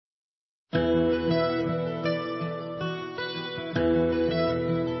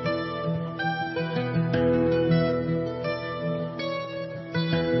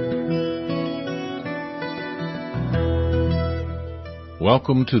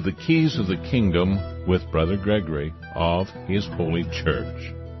Welcome to the Keys of the Kingdom with Brother Gregory of His Holy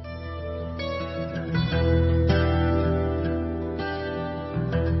Church.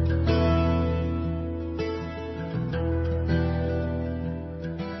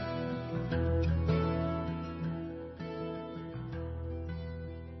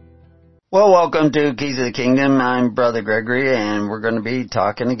 Well, welcome to Keys of the Kingdom. I'm Brother Gregory, and we're going to be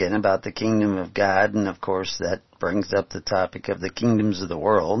talking again about the Kingdom of God, and of course that brings up the topic of the kingdoms of the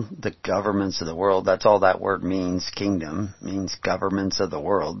world, the governments of the world. That's all that word means, kingdom, means governments of the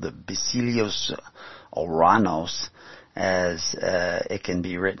world, the Basilios Oranos, as it can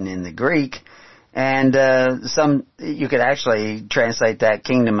be written in the Greek. And you could actually translate that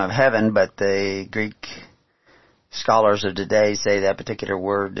kingdom of heaven, but the Greek scholars of today say that particular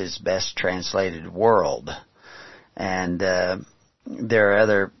word is best translated world. And there are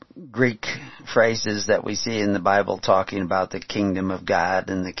other Greek phrases that we see in the Bible talking about the kingdom of God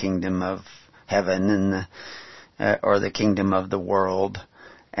and the kingdom of heaven and or the kingdom of the world.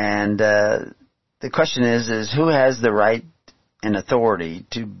 And the question is who has the right and authority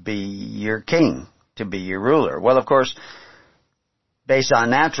to be your king, to be your ruler? Well, of course, based on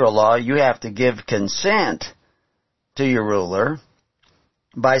natural law, you have to give consent to your ruler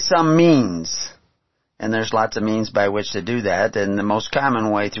by some means. And there's lots of means by which to do that. And the most common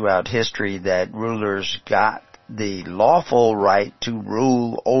way throughout history that rulers got the lawful right to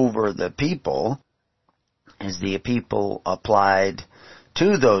rule over the people is the people applied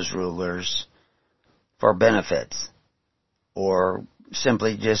to those rulers for benefits, or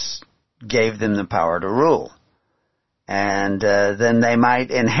simply just gave them the power to rule. And then they might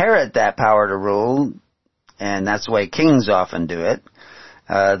inherit that power to rule, and that's the way kings often do it.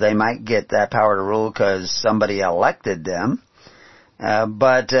 They might get that power to rule because somebody elected them.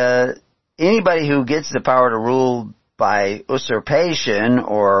 But anybody who gets the power to rule by usurpation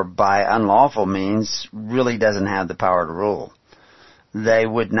or by unlawful means really doesn't have the power to rule. They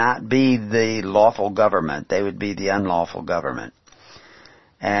would not be the lawful government. They would be the unlawful government.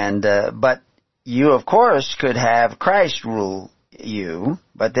 And but you, of course, could have Christ rule you,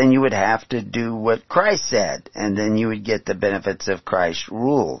 but then you would have to do what Christ said, and then you would get the benefits of Christ's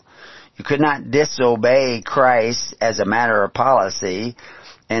rule. You could not disobey Christ as a matter of policy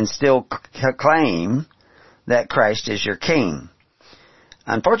and still claim that Christ is your king.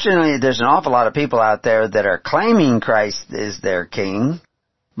 Unfortunately, there's an awful lot of people out there that are claiming Christ is their king,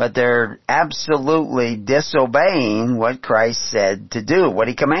 but they're absolutely disobeying what Christ said to do, what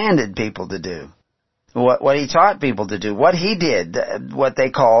He commanded people to do. What He taught people to do, what He did, what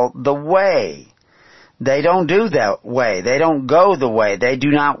they call the way. They don't do that way. They don't go the way. They do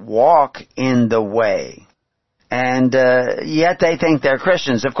not walk in the way. And yet they think they're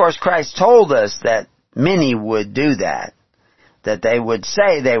Christians. Of course, Christ told us that many would do that they would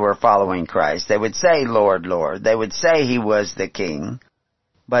say they were following Christ. They would say, Lord, Lord. They would say He was the King,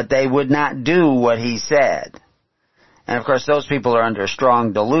 but they would not do what He said. And of course, those people are under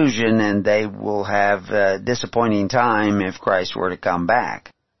strong delusion, and they will have a disappointing time if Christ were to come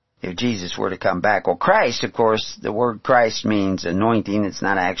back, if Jesus were to come back. Well, Christ, of course, the word Christ means anointing. It's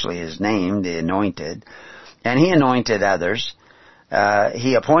not actually His name, the anointed. And He anointed others.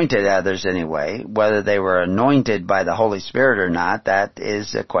 He appointed others anyway. Whether they were anointed by the Holy Spirit or not, that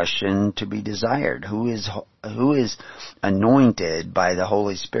is a question to be desired. Who is anointed by the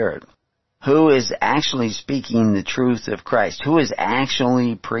Holy Spirit? Who is actually speaking the truth of Christ? Who is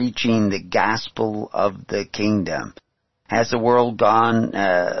actually preaching the gospel of the kingdom? Has the world gone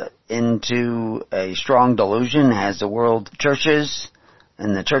into a strong delusion? Has the world churches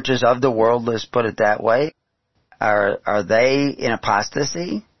and the churches of the world, let's put it that way, are they in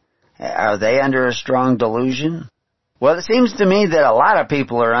apostasy? Are they under a strong delusion? Well, it seems to me that a lot of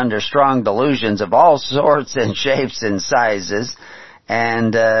people are under strong delusions of all sorts and shapes and sizes.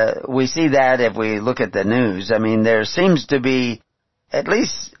 And we see that if we look at the news. I mean, there seems to be at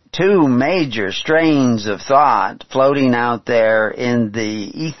least two major strains of thought floating out there in the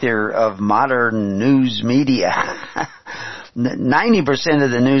ether of modern news media. 90%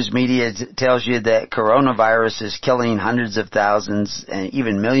 of the news media tells you that coronavirus is killing hundreds of thousands and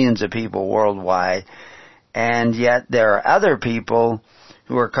even millions of people worldwide. And yet there are other people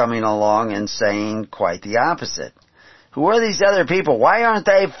who are coming along and saying quite the opposite. Who are these other people? Why aren't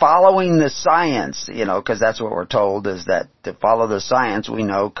they following the science? Because that's what we're told, is that to follow the science, we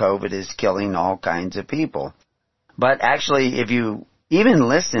know COVID is killing all kinds of people. But actually, if you even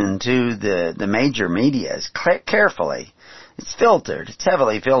listen to the major media carefully, it's filtered. It's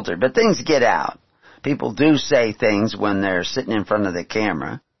heavily filtered. But things get out. People do say things when they're sitting in front of the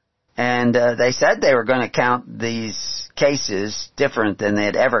camera. And they said they were going to count these cases different than they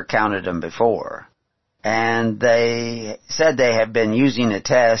had ever counted them before. And they said they have been using a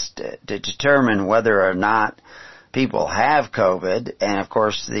test to determine whether or not people have COVID. And of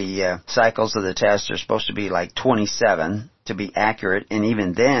course the cycles of the test are supposed to be like 27 to be accurate. And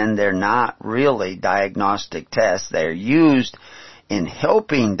even then they're not really diagnostic tests. They're used in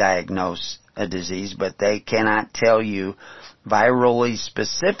helping diagnose a disease, but they cannot tell you virally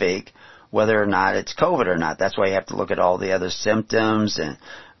specific whether or not it's COVID or not. That's why you have to look at all the other symptoms and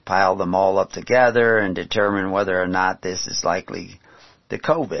pile them all up together and determine whether or not this is likely the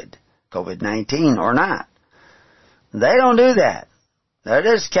COVID-19 or not. They don't do that. They're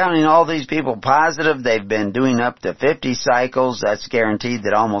just counting all these people positive. They've been doing up to 50 cycles. That's guaranteed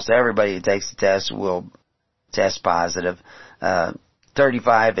that almost everybody who takes the test will test positive.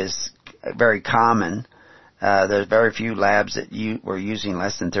 35 is very common. There's very few labs that were using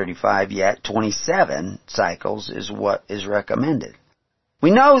less than 35, yet 27 cycles is what is recommended.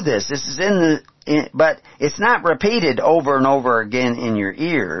 We know this. This is but it's not repeated over and over again in your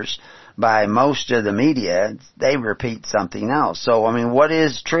ears by most of the media. They repeat something else. So, I mean, what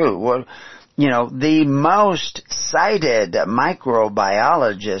is true? Well, the most cited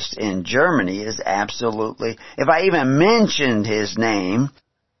microbiologist in Germany is absolutely, if I even mentioned his name,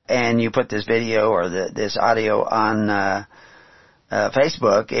 and you put this video or this audio on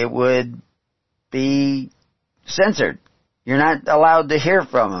Facebook, it would be censored. You're not allowed to hear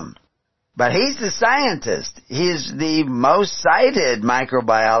from him. But he's the scientist. He's the most cited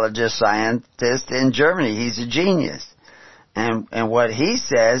microbiologist scientist in Germany. He's a genius. And what he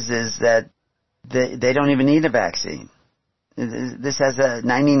says is that they don't even need a vaccine. This has a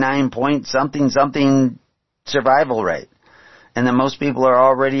 99 point something survival rate. And that most people are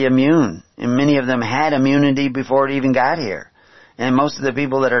already immune. And many of them had immunity before it even got here. And most of the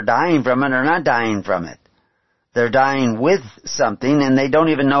people that are dying from it are not dying from it. They're dying with something, and they don't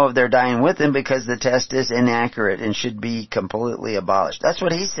even know if they're dying with it because the test is inaccurate and should be completely abolished. That's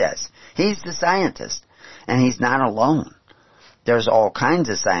what he says. He's the scientist. And he's not alone. There's all kinds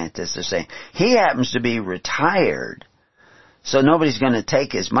of scientists that are saying. He happens to be retired, so nobody's going to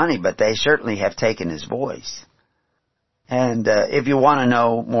take his money, but they certainly have taken his voice. And if you want to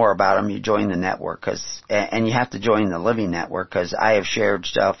know more about him, you join the network, and you have to join the Living Network, because I have shared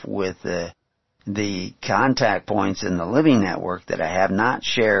stuff with the contact points in the Living Network that I have not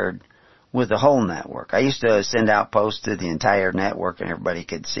shared with the whole network. I used to send out posts to the entire network, and everybody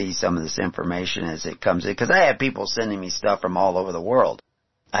could see some of this information as it comes in, because I have people sending me stuff from all over the world.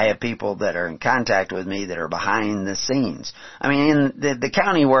 I have people that are in contact with me that are behind the scenes. I mean, in the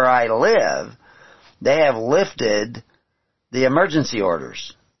county where I live, they have lifted the emergency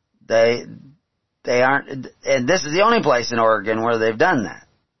orders. They aren't, and this is the only place in Oregon where they've done that,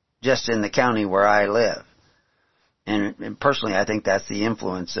 just in the county where I live. And personally, I think that's the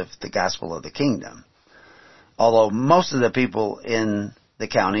influence of the gospel of the kingdom. Although most of the people in the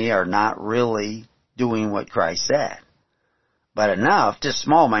county are not really doing what Christ said. But enough, just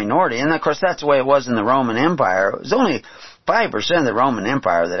small minority, and of course that's the way it was in the Roman Empire. It was only 5% of the Roman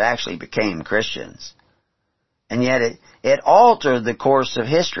Empire that actually became Christians. And yet it altered the course of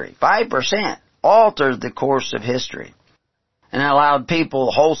history. 5% altered the course of history. And allowed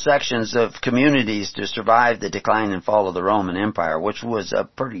people, whole sections of communities, to survive the decline and fall of the Roman Empire, which was a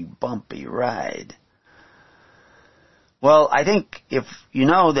pretty bumpy ride. Well, I think if you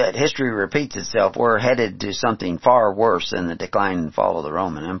know that history repeats itself, we're headed to something far worse than the decline and fall of the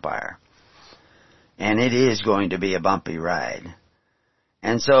Roman Empire. And it is going to be a bumpy ride.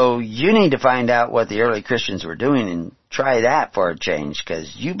 And so you need to find out what the early Christians were doing and try that for a change,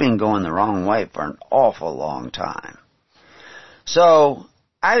 because you've been going the wrong way for an awful long time. So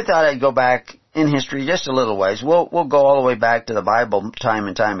I thought I'd go back in history just a little ways. We'll go all the way back to the Bible time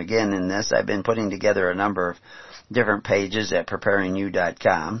and time again in this. I've been putting together a number of different pages at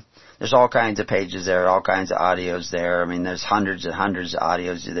preparingyou.com. There's all kinds of pages there, all kinds of audios there. I mean, there's hundreds and hundreds of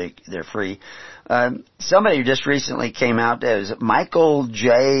audios. They're free. Somebody just recently came out. It was Michael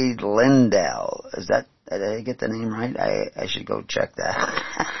J. Lindell. Did I get the name right? I should go check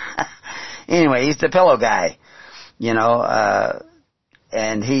that. Anyway, he's the pillow guy.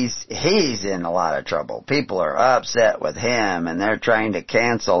 And he's in a lot of trouble. People are upset with him, and they're trying to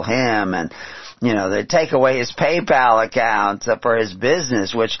cancel him, and, they take away his PayPal account for his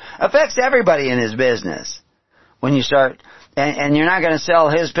business, which affects everybody in his business. When you start, and you're not going to sell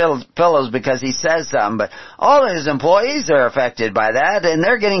his pillows because he says something, but all of his employees are affected by that, and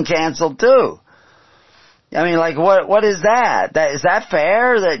they're getting canceled too. I mean, like, what is that? Is that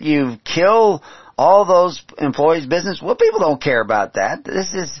fair that you kill all those employees' business? Well, people don't care about that.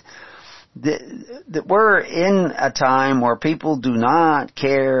 This is We're in a time where people do not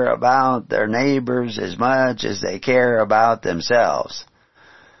care about their neighbors as much as they care about themselves.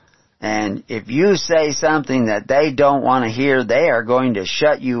 And if you say something that they don't want to hear, they are going to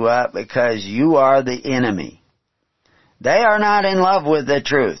shut you up because you are the enemy. They are not in love with the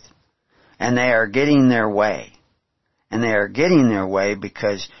truth. And they are getting their way. And they are getting their way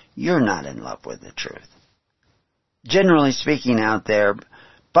because you're not in love with the truth. Generally speaking out there,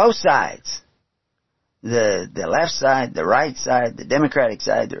 both sides, the left side, the right side, the Democratic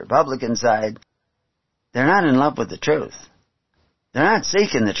side, the Republican side, they're not in love with the truth. They're not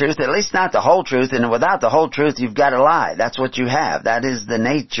seeking the truth, at least not the whole truth, and without the whole truth, you've got a lie. That's what you have. That is the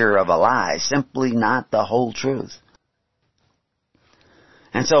nature of a lie, simply not the whole truth.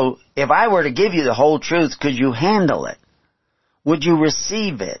 And so, if I were to give you the whole truth, could you handle it? Would you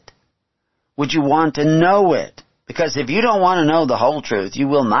receive it? Would you want to know it? Because if you don't want to know the whole truth, you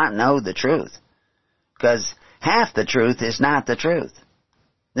will not know the truth. Because half the truth is not the truth.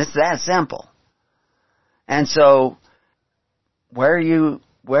 It's that simple. And so, where are you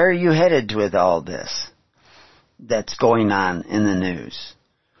headed with all this that's going on in the news?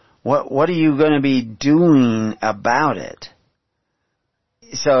 What are you going to be doing about it?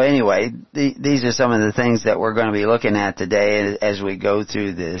 So anyway, these are some of the things that we're going to be looking at today as we go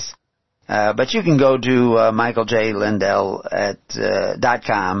through this. But you can go to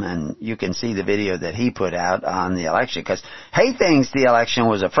michaeljlindell.com and you can see the video that he put out on the election. Because he thinks the election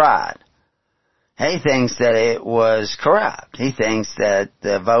was a fraud. He thinks that it was corrupt. He thinks that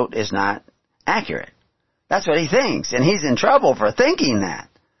the vote is not accurate. That's what he thinks. And he's in trouble for thinking that.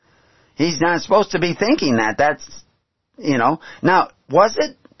 He's not supposed to be thinking that. That's, Now, was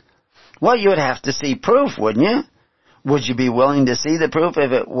it? Well, you would have to see proof, wouldn't you? Would you be willing to see the proof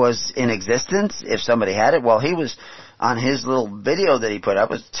if it was in existence, if somebody had it? Well, he was on his little video that he put up.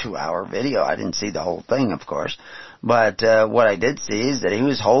 It was a 2-hour video. I didn't see the whole thing, of course. But what I did see is that he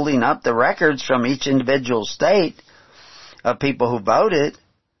was holding up the records from each individual state of people who voted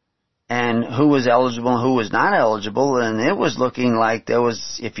and who was eligible and who was not eligible. And it was looking like there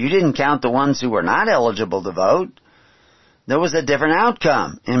was, if you didn't count the ones who were not eligible to vote, there was a different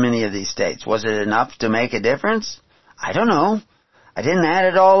outcome in many of these states. Was it enough to make a difference? I don't know. I didn't add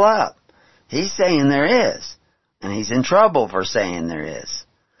it all up. He's saying there is. And he's in trouble for saying there is.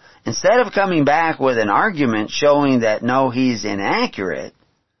 Instead of coming back with an argument showing that no, he's inaccurate,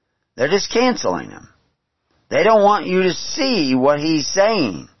 they're just canceling him. They don't want you to see what he's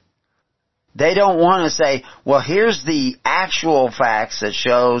saying. They don't want to say, well, here's the actual facts that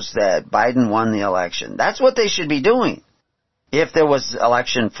shows that Biden won the election. That's what they should be doing. If there was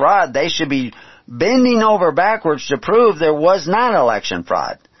election fraud, they should be bending over backwards to prove there was not election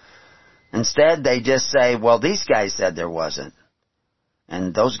fraud. Instead, they just say, well, these guys said there wasn't.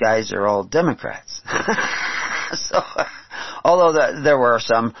 And those guys are all Democrats. So, although there were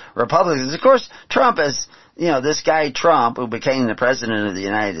some Republicans. Of course, Trump is, this guy Trump, who became the President of the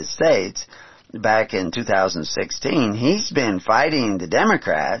United States back in 2016, he's been fighting the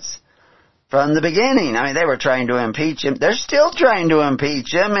Democrats from the beginning. I mean, they were trying to impeach him. They're still trying to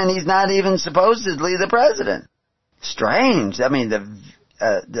impeach him, and he's not even supposedly the president. Strange. I mean, the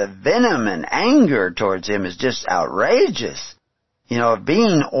venom and anger towards him is just outrageous. If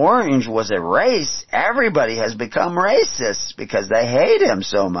being orange was a race, everybody has become racist because they hate him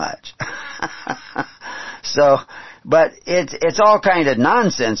so much. But it's all kind of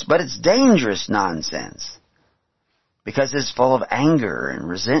nonsense, but it's dangerous nonsense. Because it's full of anger and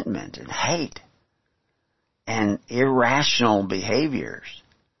resentment and hate and irrational behaviors.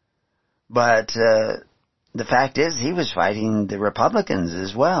 But the fact is, he was fighting the Republicans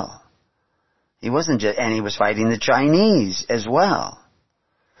as well. He wasn't just, and he was fighting the Chinese as well.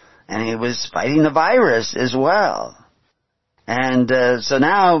 And he was fighting the virus as well. And so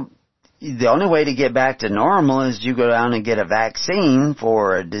now, the only way to get back to normal is you go down and get a vaccine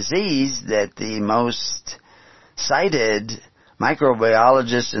for a disease that the most cited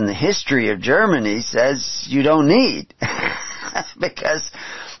microbiologist in the history of Germany says you don't need. Because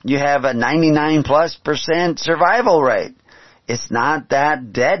you have a 99+% survival rate. It's not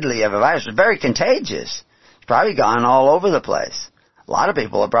that deadly of a virus. It's very contagious. It's probably gone all over the place. A lot of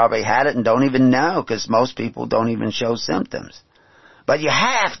people have probably had it and don't even know, because most people don't even show symptoms. But you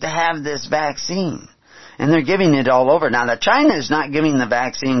have to have this vaccine. And they're giving it all over. Now, China is not giving the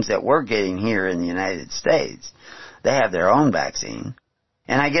vaccines that we're getting here in the United States. They have their own vaccine.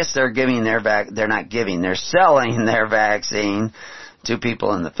 And I guess they're giving they're selling their vaccine to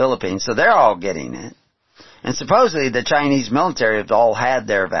people in the Philippines. So they're all getting it. And supposedly the Chinese military have all had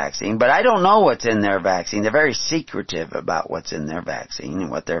their vaccine, but I don't know what's in their vaccine. They're very secretive about what's in their vaccine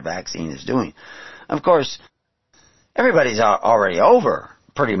and what their vaccine is doing. Of course, everybody's already over,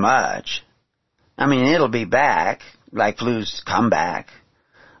 pretty much. I mean, it'll be back, like flus come back,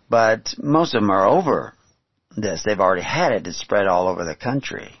 but most of them are over this. They've already had it. It's spread all over the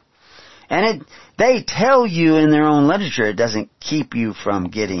country. And they tell you in their own literature it doesn't keep you from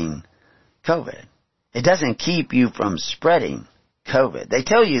getting COVID. It doesn't keep you from spreading COVID. They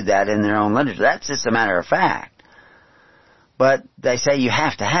tell you that in their own literature. That's just a matter of fact. But they say you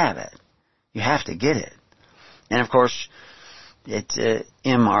have to have it. You have to get it. And of course, it's a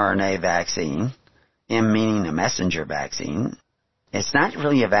mRNA vaccine. M meaning a messenger vaccine. It's not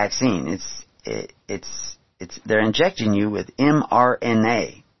really a vaccine. They're injecting you with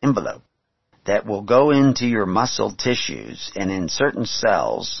mRNA envelope that will go into your muscle tissues and in certain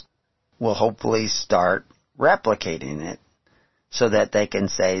cells will hopefully start replicating it so that they can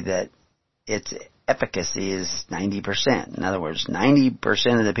say that its efficacy is 90%. In other words,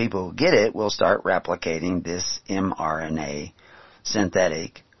 90% of the people who get it will start replicating this mRNA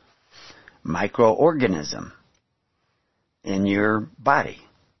synthetic microorganism in your body.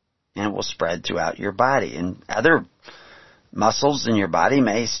 And it will spread throughout your body. And other muscles in your body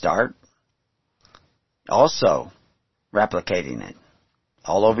may start also replicating it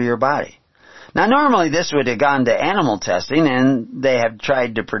all over your body. Now, normally this would have gone to animal testing, and they have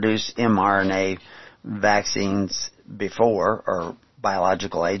tried to produce mRNA vaccines before, or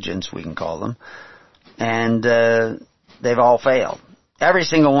biological agents, we can call them, and they've all failed. Every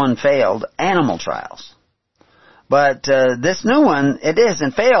single one failed animal trials. But this new one, it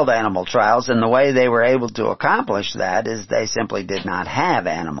isn't failed animal trials, and the way they were able to accomplish that is they simply did not have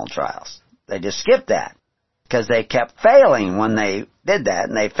animal trials. They just skipped that because they kept failing when they did that,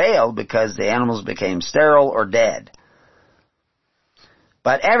 and they failed because the animals became sterile or dead.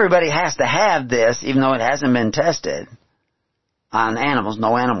 But everybody has to have this, even though it hasn't been tested on animals,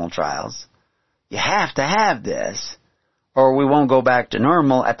 no animal trials. You have to have this, or we won't go back to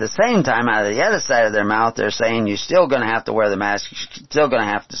normal. At the same time, out of the other side of their mouth, they're saying you're still going to have to wear the mask, you're still going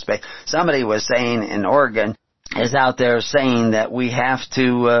to have to spay. Somebody was saying in Oregon, is out there saying that we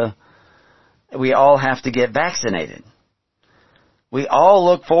all have to get vaccinated. We all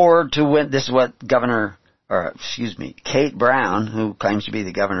look forward to when, this is what Kate Brown, who claims to be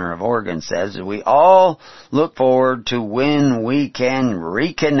the governor of Oregon, says, we all look forward to when we can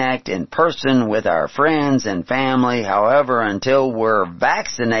reconnect in person with our friends and family. However, until we're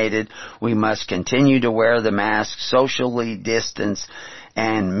vaccinated, we must continue to wear the mask, socially distance,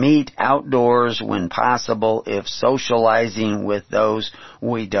 and meet outdoors when possible if socializing with those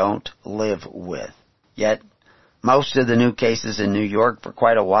we don't live with. Yet, most of the new cases in New York for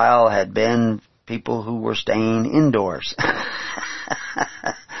quite a while had been people who were staying indoors.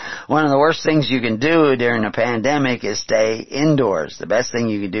 One of the worst things you can do during a pandemic is stay indoors. The best thing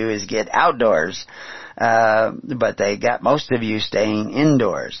you can do is get outdoors. But they got most of you staying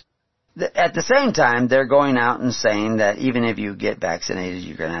indoors. At the same time, they're going out and saying that even if you get vaccinated,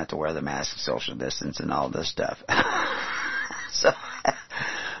 you're going to have to wear the mask, social distance, and all this stuff.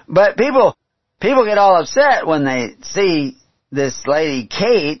 But people get all upset when they see this lady,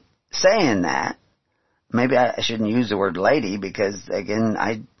 Kate, saying that. Maybe I shouldn't use the word lady because, again,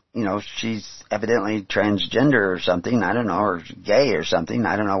 she's evidently transgender or something. I don't know, or gay or something.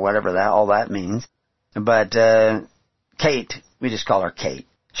 I don't know, whatever all that means. But Kate, we just call her Kate.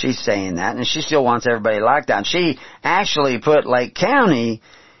 She's saying that, and she still wants everybody locked down. She actually put Lake County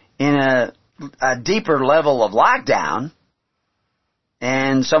in a deeper level of lockdown.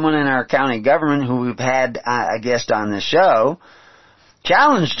 And someone in our county government who we've had a guest on the show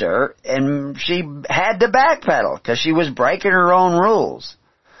challenged her, and she had to backpedal because she was breaking her own rules.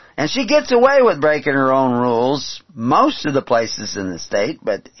 And she gets away with breaking her own rules most of the places in the state,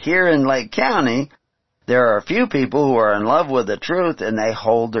 but here in Lake County, there are a few people who are in love with the truth, and they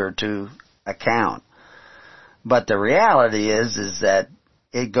hold her to account. But the reality is that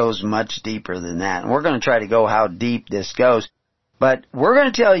it goes much deeper than that. And we're going to try to go how deep this goes. But we're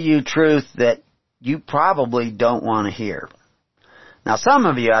going to tell you truth that you probably don't want to hear. Now, some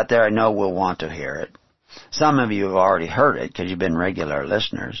of you out there I know will want to hear it. Some of you have already heard it because you've been regular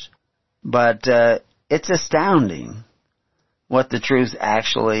listeners. But it's astounding what the truth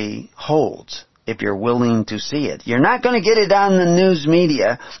actually holds if you're willing to see it. You're not going to get it on the news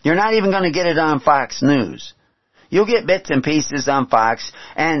media. You're not even going to get it on Fox News. You'll get bits and pieces on Fox,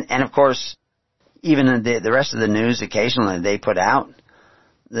 and of course, even the rest of the news, occasionally they put out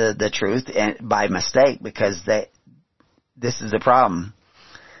the truth by mistake because this is the problem.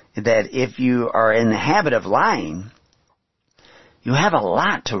 that if you are in the habit of lying, you have a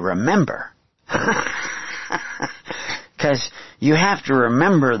lot to remember. Because you have to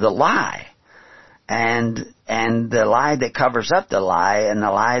remember the lie. And the lie that covers up the lie, and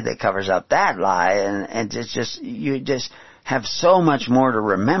the lie that covers up that lie, and it's just, you just have so much more to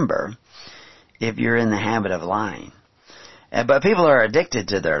remember if you're in the habit of lying. But people are addicted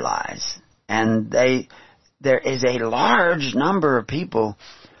to their lies. And there is a large number of people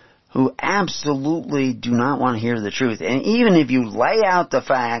who absolutely do not want to hear the truth. And even if you lay out the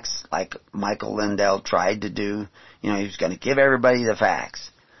facts, like Michael Lindell tried to do, he was going to give everybody the facts.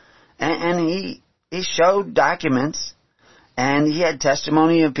 And he showed documents, and he had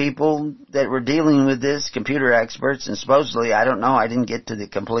testimony of people that were dealing with this, computer experts, and supposedly, I don't know, I didn't get to the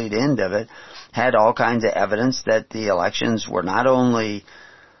complete end of it, had all kinds of evidence that the elections were not only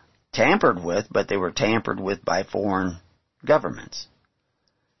tampered with, but they were tampered with by foreign governments.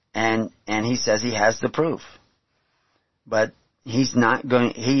 And he says he has the proof. But he's not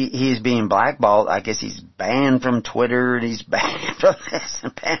going, he's being blackballed. I guess he's banned from Twitter, and he's banned from this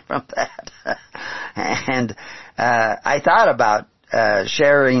and banned from that. And I thought about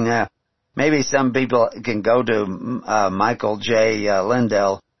sharing, maybe some people can go to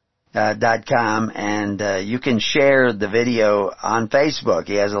michaeljlindell.com, and you can share the video on Facebook.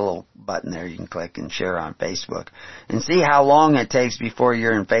 He has a little button there you can click and share on Facebook, and see how long it takes before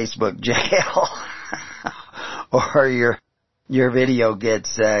you're in Facebook jail or your video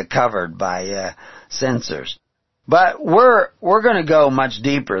gets covered by censors. But we're going to go much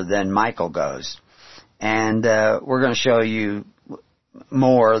deeper than Michael goes, and we're going to show you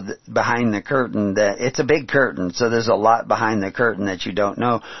more behind the curtain. That it's a big curtain, so there's a lot behind the curtain that you don't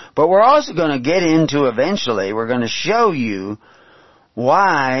know. But we're also going to get into, eventually, we're going to show you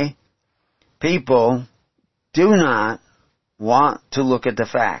why people do not want to look at the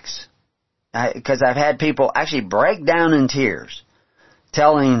facts. Because I've had people actually break down in tears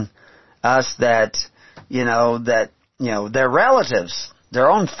telling us that, their relatives, their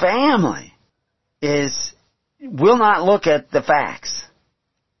own family, will not look at the facts.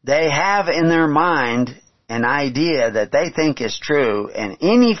 They have in their mind an idea that they think is true, and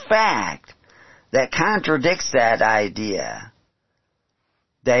any fact that contradicts that idea,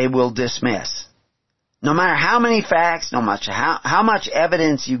 they will dismiss. No matter how many facts, no matter how much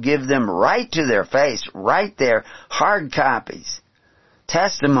evidence you give them right to their face, right there, hard copies,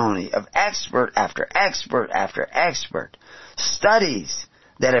 testimony of expert after expert after expert, studies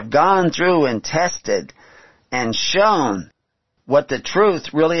that have gone through and tested and shown what the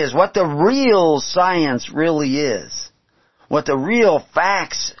truth really is, what the real science really is, what the real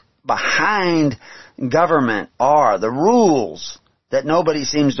facts behind government are, the rules that nobody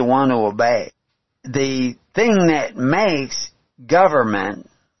seems to want to obey. The thing that makes government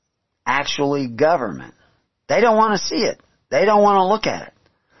actually government. They don't want to see it. They don't want to look at it.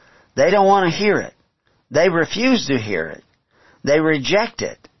 They don't want to hear it. They refuse to hear it. They reject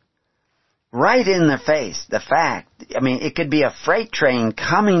it. Right in their face, the fact, it could be a freight train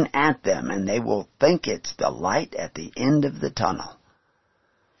coming at them, and they will think it's the light at the end of the tunnel.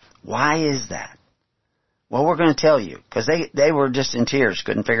 Why is that? Well, we're going to tell you, because they were just in tears,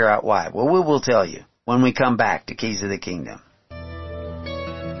 couldn't figure out why. Well, we will tell you when we come back to Keys of the Kingdom.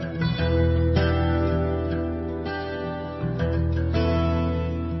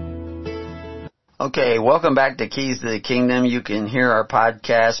 Okay, welcome back to Keys of the Kingdom. You can hear our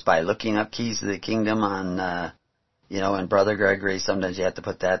podcast by looking up Keys of the Kingdom on, and Brother Gregory. Sometimes you have to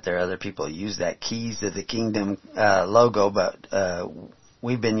put that there. Other people use that Keys of the Kingdom logo, but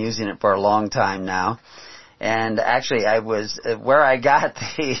we've been using it for a long time now. And actually, where I got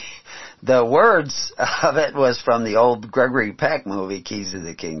the words of it was from the old Gregory Peck movie, Keys of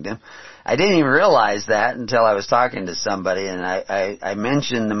the Kingdom. I didn't even realize that until I was talking to somebody, and I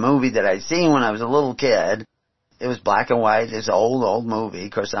mentioned the movie that I'd seen when I was a little kid. It was black and white. It's an old movie.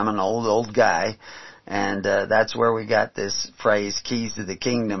 Of course, I'm an old guy, and that's where we got this phrase, Keys of the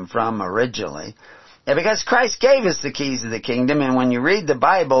Kingdom, from originally. And because Christ gave us the keys of the kingdom, and when you read the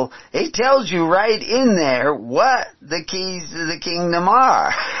Bible, it tells you right in there what the keys of the kingdom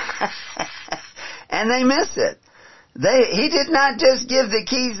are. And they miss it. He did not just give the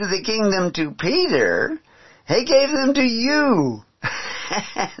keys of the kingdom to Peter. He gave them to you.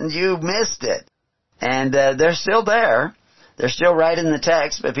 And you missed it. And they're still there. They're still right in the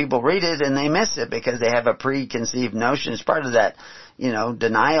text, but people read it and they miss it because they have a preconceived notion. It's part of that,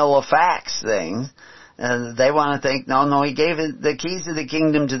 denial of facts thing. They want to think, no, he gave the keys of the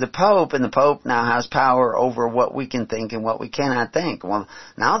kingdom to the Pope, and the Pope now has power over what we can think and what we cannot think. Well,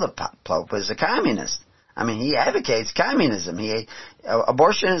 now the Pope is a communist. I mean, he advocates communism.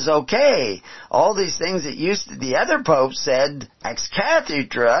 Abortion is okay. All these things that the other popes said ex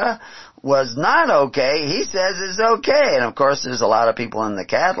cathedra was not okay, he says is okay. And of course there's a lot of people in the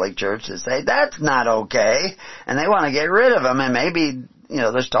Catholic Church that say that's not okay, and they want to get rid of him, and maybe,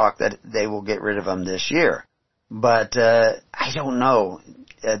 there's talk that they will get rid of him this year. But, I don't know.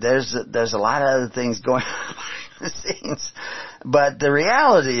 There's a lot of other things going on behind the scenes. But the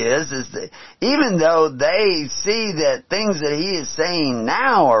reality is that even though they see that things that he is saying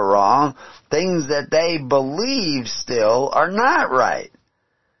now are wrong, things that they believe still are not right.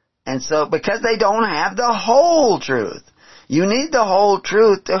 And so, because they don't have the whole truth. You need the whole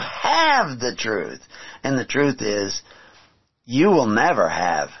truth to have the truth. And the truth is, you will never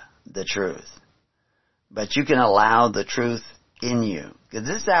have the truth. But you can allow the truth in you. Because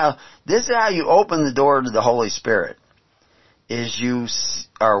this is how you open the door to the Holy Spirit. Is you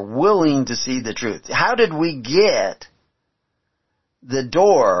are willing to see the truth. How did we get the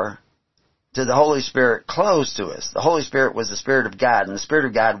door to the Holy Spirit closed to us? The Holy Spirit was the Spirit of God, and the Spirit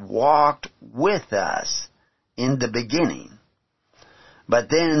of God walked with us in the beginning. But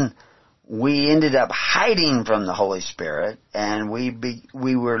then we ended up hiding from the Holy Spirit, and we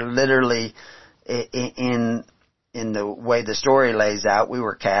were literally, in the way the story lays out, we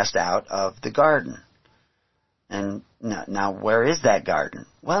were cast out of the garden. And now where is that garden?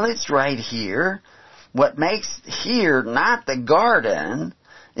 Well, it's right here. What makes here not the garden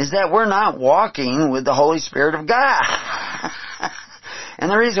is that we're not walking with the Holy Spirit of God. And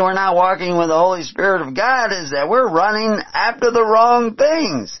the reason we're not walking with the Holy Spirit of God is that we're running after the wrong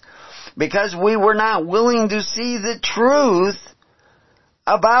things. Because we were not willing to see the truth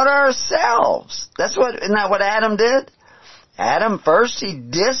about ourselves. Isn't that what Adam did? Adam, first he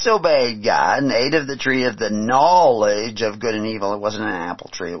disobeyed God and ate of the tree of the knowledge of good and evil. It wasn't an apple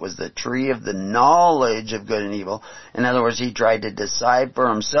tree. It was the tree of the knowledge of good and evil. In other words, he tried to decide for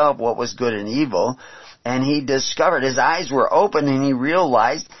himself what was good and evil. And he discovered, his eyes were open, and he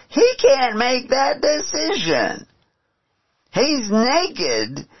realized he can't make that decision. He's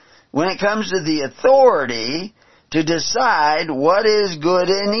naked when it comes to the authority to decide what is good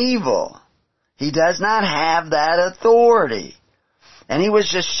and evil. He does not have that authority. And he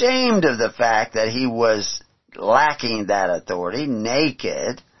was ashamed of the fact that he was lacking that authority,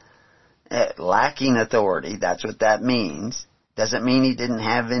 naked, lacking authority. That's what that means. Doesn't mean he didn't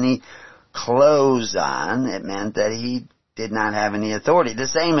have any clothes on. It meant that he did not have any authority. The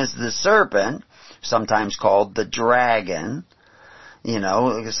same as the serpent, sometimes called the dragon,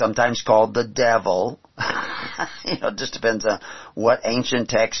 sometimes called the devil. It just depends on what ancient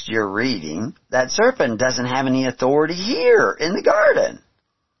text you're reading. That serpent doesn't have any authority here in the garden.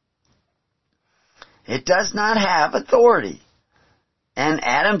 It does not have authority. And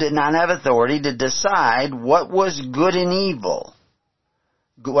Adam did not have authority to decide what was good and evil.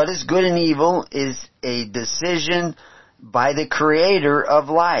 What is good and evil is a decision by the Creator of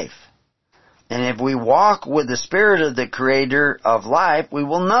life. And if we walk with the Spirit of the Creator of life, we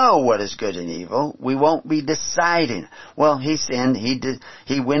will know what is good and evil. We won't be deciding. Well, he sinned.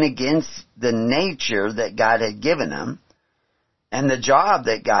 He went against the nature that God had given him and the job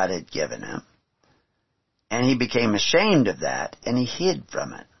that God had given him. And he became ashamed of that, and he hid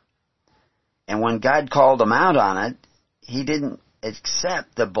from it. And when God called him out on it, he didn't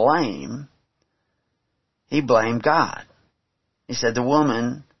accept the blame. He blamed God. He said, the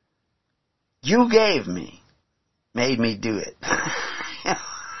woman you gave me made me do it.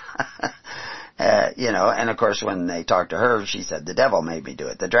 And of course when they talked to her, she said, the devil made me do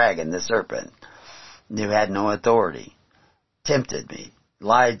it. The dragon, the serpent, who had no authority, tempted me,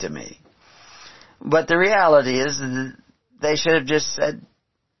 lied to me. But the reality is that they should have just said,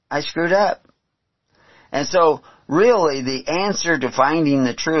 I screwed up. And so, really, the answer to finding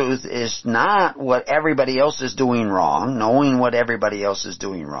the truth is not what everybody else is doing wrong, knowing what everybody else is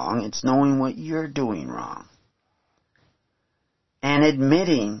doing wrong. It's knowing what you're doing wrong. And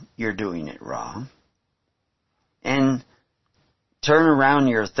admitting you're doing it wrong. And turn around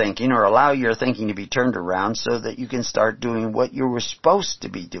your thinking, or allow your thinking to be turned around so that you can start doing what you were supposed to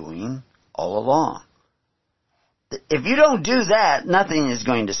be doing all along. If you don't do that, nothing is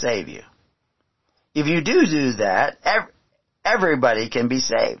going to save you. If you do that, everybody can be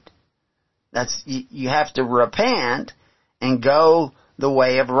saved. You have to repent and go the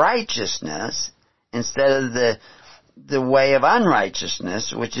way of righteousness instead of the way of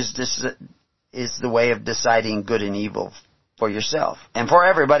unrighteousness, which is the way of deciding good and evil for yourself and for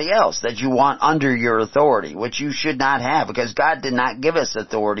everybody else that you want under your authority, which you should not have, because God did not give us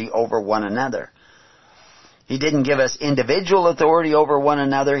authority over one another. He didn't give us individual authority over one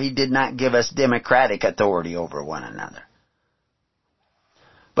another. He did not give us democratic authority over one another.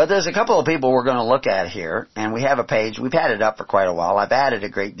 But there's a couple of people we're going to look at here, and we have a page. We've had it up for quite a while. I've added a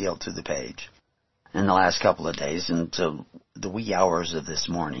great deal to the page in the last couple of days until the wee hours of this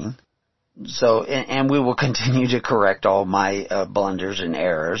morning. So, and we will continue to correct all my blunders and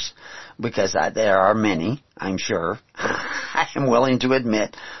errors, because there are many, I'm sure. I am willing to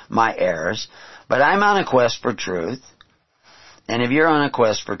admit my errors. But I'm on a quest for truth. And if you're on a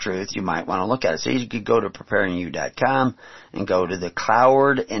quest for truth, you might want to look at it. So you could go to preparingyou.com and go to the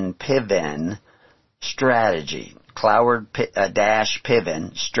Cloward and Piven strategy.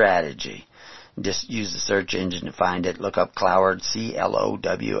 Cloward-Piven strategy. Just use the search engine to find it. Look up Cloward,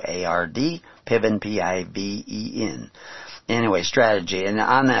 C-L-O-W-A-R-D, Piven, P-I-V-E-N. Anyway, strategy. And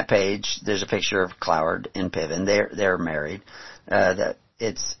on that page, there's a picture of Cloward and Piven. They're married.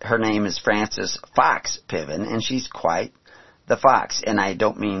 Her name is Frances Fox Piven, and she's quite the fox. And I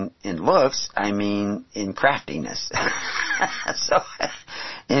don't mean in looks, I mean in craftiness. So,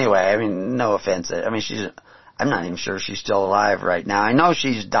 anyway, I mean, no offense. I mean, I'm not even sure she's still alive right now. I know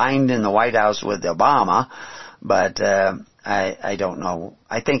she's dined in the White House with Obama, but I don't know.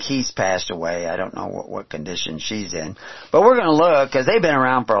 I think he's passed away. I don't know what condition she's in. But we're going to look, because they've been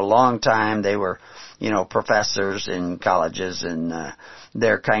around for a long time. They were, professors in colleges, and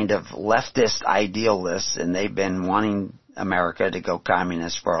they're kind of leftist idealists, and they've been wanting America to go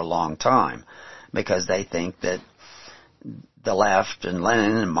communist for a long time, because they think that the left and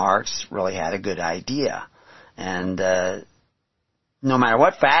Lenin and Marx really had a good idea. And no matter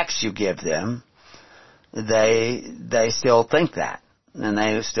what facts you give them, they still think that, and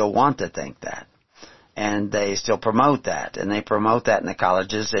they still want to think that, and they still promote that, and they promote that in the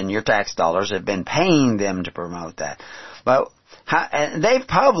colleges, and your tax dollars have been paying them to promote that. But and they've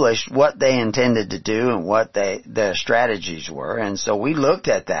published what they intended to do and what their strategies were, and so we looked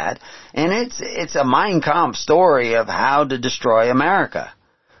at that, and it's a Mein Kampf story of how to destroy America.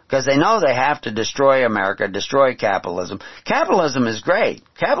 Because they know they have to destroy America, destroy capitalism. Capitalism is great.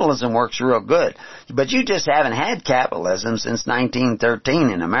 Capitalism works real good. But you just haven't had capitalism since 1913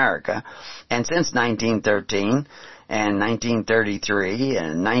 in America. And since 1913 and 1933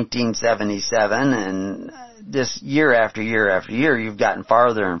 and 1977 and just year after year after year, you've gotten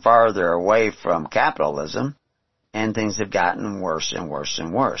farther and farther away from capitalism. And things have gotten worse and worse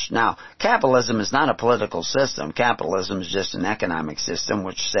and worse. Now, capitalism is not a political system. Capitalism is just an economic system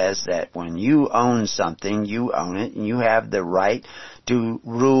which says that when you own something, you own it, and you have the right to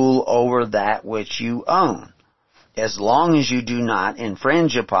rule over that which you own, as long as you do not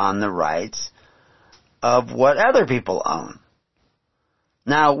infringe upon the rights of what other people own.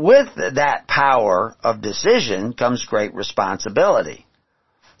 Now, with that power of decision comes great responsibility.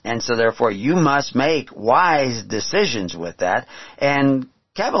 And so therefore you must make wise decisions with that. And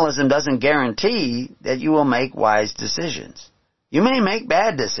capitalism doesn't guarantee that you will make wise decisions. You may make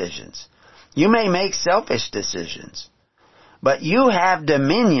bad decisions. You may make selfish decisions. But you have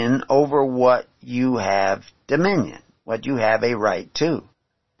dominion over what you have dominion, what you have a right to.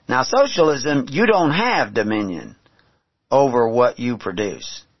 Now socialism, you don't have dominion over what you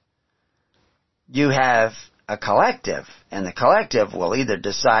produce. You have a collective, and the collective will either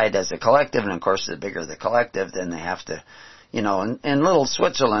decide as a collective, and of course the bigger the collective, then they have to, in little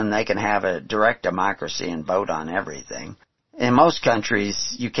Switzerland they can have a direct democracy and vote on everything. In most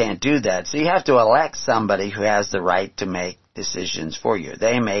countries you can't do that, so you have to elect somebody who has the right to make decisions for you.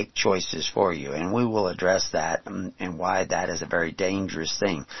 They make choices for you, and we will address that and why that is a very dangerous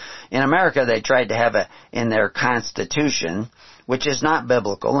thing. In America they tried to have in their Constitution, which is not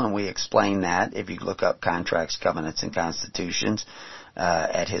biblical, and we explain that if you look up Contracts, Covenants, and Constitutions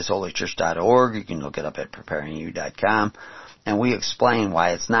at hisholychurch.org. You can look it up at preparingyou.com, and we explain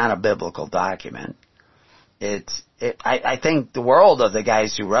why it's not a biblical document. I think the world of the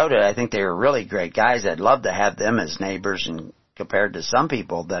guys who wrote it, I think they were really great guys. I'd love to have them as neighbors, and compared to some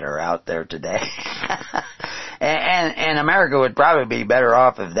people that are out there today. and America would probably be better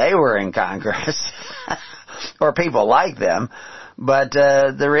off if they were in Congress or people like them. But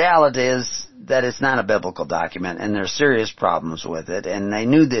the reality is that it's not a biblical document, and there's serious problems with it, and they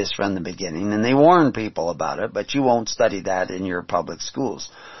knew this from the beginning, and they warned people about it, but you won't study that in your public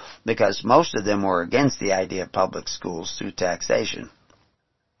schools, because most of them were against the idea of public schools through taxation,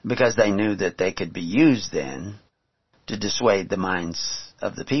 because they knew that they could be used then to dissuade the minds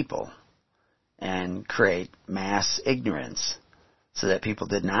of the people and create mass ignorance, so that people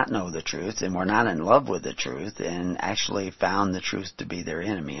did not know the truth and were not in love with the truth and actually found the truth to be their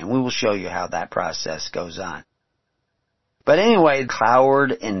enemy. And we will show you how that process goes on. But anyway,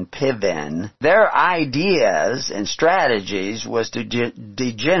 Cloward and Piven, their ideas and strategies was to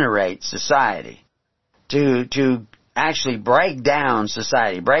degenerate society, to actually break down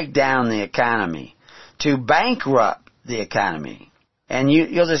society, break down the economy, to bankrupt the economy. And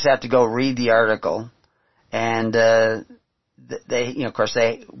you'll just have to go read the article. And they, of course,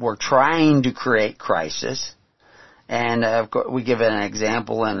 they were trying to create crisis. And of course, we give an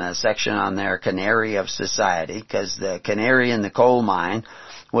example in a section on their canary of society, because the canary in the coal mine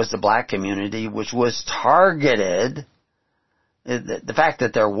was the black community, which was targeted. The fact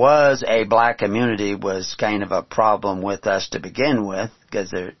that there was a black community was kind of a problem with us to begin with,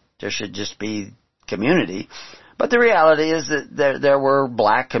 because there should just be community. But the reality is that there were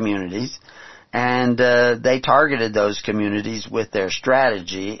black communities, and they targeted those communities with their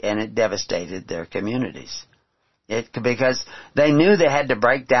strategy, and it devastated their communities. Because they knew they had to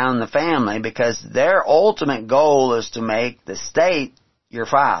break down the family, because their ultimate goal is to make the state your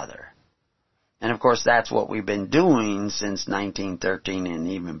father. And of course that's what we've been doing since 1913 and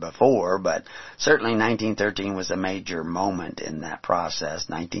even before, but certainly 1913 was a major moment in that process,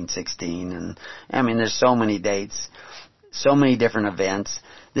 1916, and I mean there's so many dates, so many different events.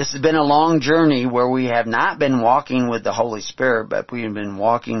 This has been a long journey where we have not been walking with the Holy Spirit, but we have been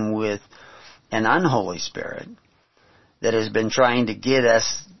walking with an unholy spirit that has been trying to get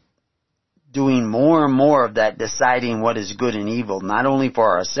us doing more and more of that, deciding what is good and evil, not only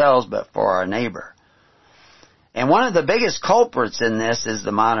for ourselves, but for our neighbor. And one of the biggest culprits in this is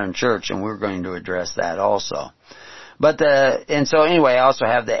the modern church, and we're going to address that also. And so anyway, I also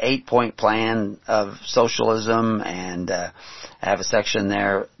have the 8-point plan of socialism, and I have a section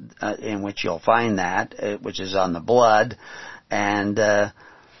there in which you'll find that, which is on the blood. And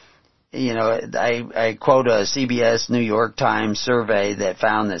I quote a CBS New York Times survey that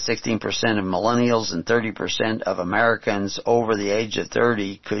found that 16% of millennials and 30% of Americans over the age of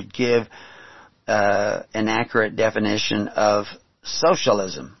 30 could give an accurate definition of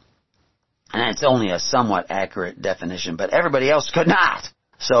socialism. And it's only a somewhat accurate definition, but everybody else could not.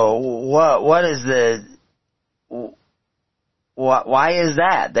 So what is why is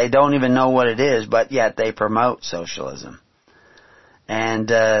that? They don't even know what it is, but yet they promote socialism. And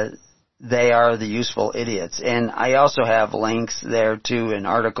they are the useful idiots. And I also have links there to an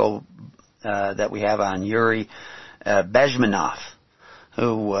article that we have on Yuri Bezmenov,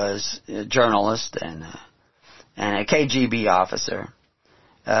 who was a journalist and a KGB officer,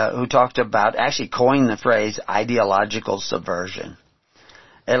 who talked about, actually coined the phrase ideological subversion,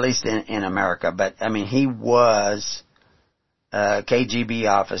 at least in America. But, I mean, he was a KGB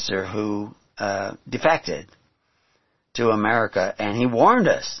officer who defected to America, and he warned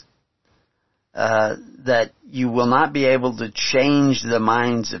us that you will not be able to change the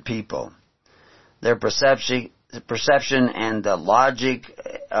minds of people. Their perception and the logic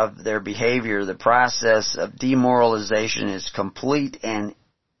of their behavior, the process of demoralization is complete and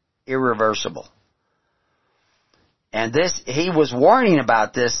irreversible. And he was warning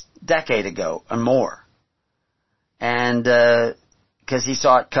about this a decade ago and more. And because he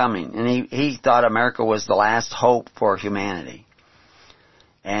saw it coming, and he thought America was the last hope for humanity.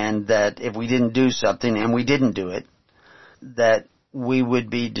 And that if we didn't do something, and we didn't do it, that we would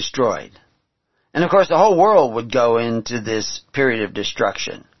be destroyed. And of course the whole world would go into this period of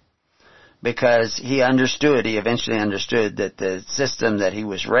destruction. Because he eventually understood that the system that he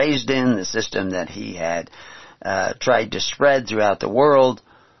was raised in, the system that he had tried to spread throughout the world,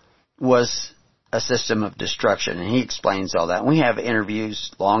 was a system of destruction. And he explains all that. And we have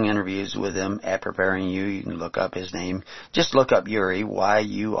long interviews with him at Preparing You. You can look up his name. Just look up Yuri,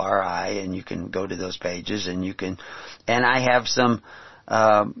 Y-U-R-I, and you can go to those pages, and I have some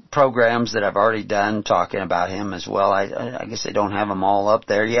programs that I've already done talking about him as well. I guess I don't have them all up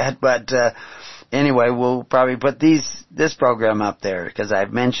there yet, but anyway, we'll probably put this program up there because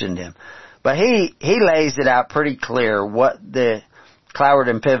I've mentioned him. But he lays it out pretty clear what the Cloward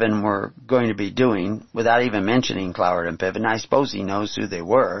and Piven were going to be doing without even mentioning Cloward and Piven. I suppose he knows who they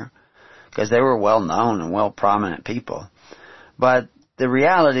were because they were well known and well prominent people. But the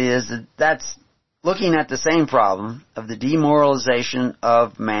reality is that that's looking at the same problem of the demoralization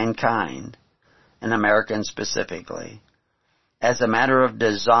of mankind, and Americans specifically, as a matter of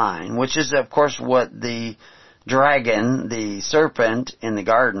design, which is of course what the dragon, the serpent in the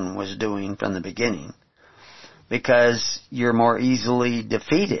garden, was doing from the beginning. Because you're more easily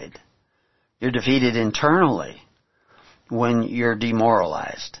defeated. You're defeated internally when you're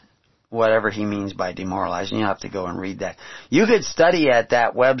demoralized. Whatever he means by demoralized. You have to go and read that. You could study at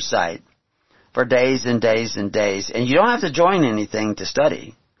that website for days and days and days. And you don't have to join anything to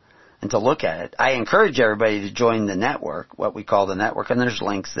study. and to look at it. I encourage everybody to join the network, what we call the network, and there's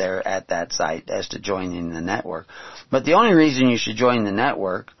links there at that site as to joining the network. But the only reason you should join the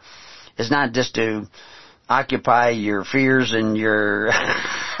network is not just to occupy your fears and your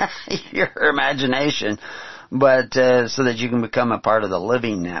your imagination, but so that you can become a part of the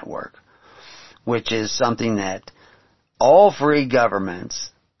living network, which is something that all free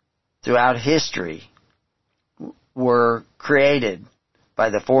governments throughout history were created by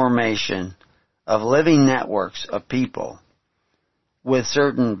the formation of living networks of people with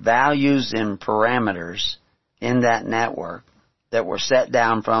certain values and parameters in that network that were set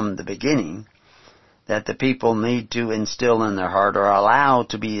down from the beginning that the people need to instill in their heart or allow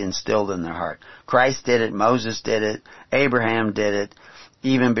to be instilled in their heart. Christ did it, Moses did it, Abraham did it,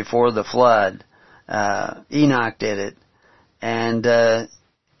 even before the flood, Enoch did it, and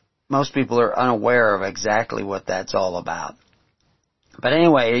most people are unaware of exactly what that's all about. But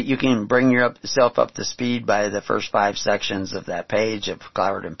anyway, you can bring yourself up to speed by the first 5 sections of that page of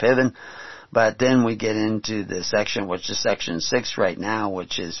Cloward and Piven. But then we get into the section, which is section 6 right now,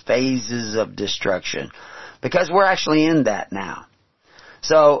 which is phases of destruction. Because we're actually in that now.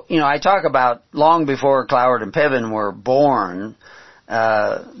 So, I talk about long before Cloward and Piven were born,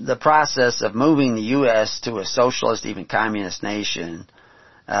 the process of moving the U.S. to a socialist, even communist nation,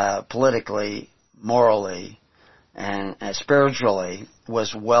 politically, morally, and spiritually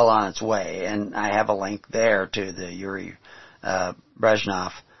was well on its way. And I have a link there to the Yuri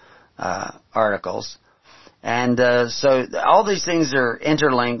Brezhnev articles. And so all these things are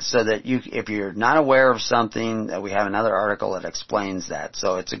interlinked so that if you're not aware of something, we have another article that explains that.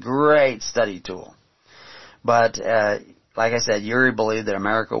 So it's a great study tool. But like I said, Yuri believed that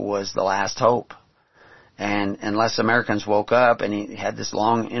America was the last hope. And unless Americans woke up, and he had this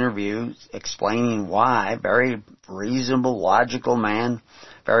long interview explaining why, very reasonable, logical man,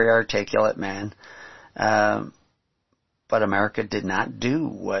 very articulate man, but America did not do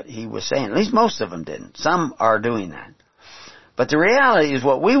what he was saying. At least most of them didn't. Some are doing that. But the reality is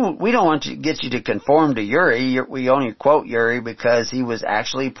what we don't want to get you to conform to Yuri. We only quote Yuri because he was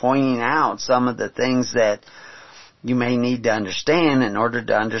actually pointing out some of the things that you may need to understand in order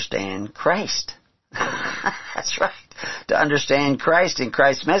to understand Christ. That's right. To understand Christ and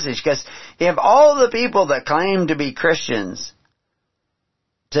Christ's message. Because if all the people that claim to be Christians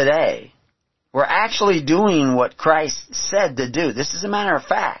today were actually doing what Christ said to do, this is a matter of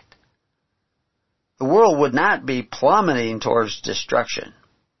fact, the world would not be plummeting towards destruction.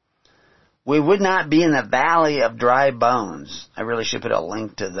 We would not be in the valley of dry bones. I really should put a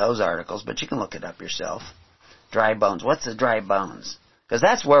link to those articles, but you can look it up yourself. Dry bones. What's the dry bones? Because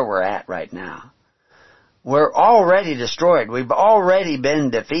that's where we're at right now. We're already destroyed. We've already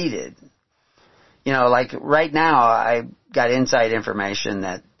been defeated. Like right now, I got inside information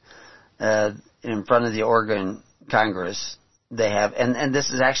that in front of the Oregon Congress, they have, and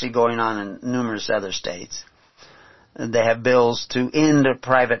this is actually going on in numerous other states, they have bills to end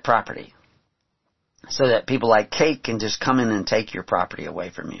private property so that people like Kate can just come in and take your property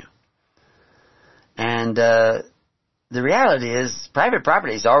away from you. And the reality is private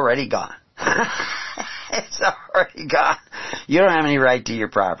property is already gone. It's already gone. You don't have any right to your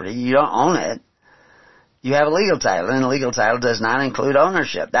property. You don't own it. You have a legal title, and a legal title does not include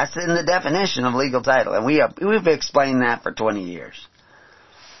ownership. That's in the definition of legal title, and we've explained that for 20 years.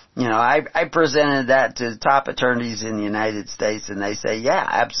 I presented that to top attorneys in the United States, and they say, yeah,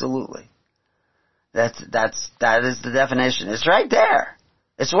 absolutely. That is the definition. It's right there.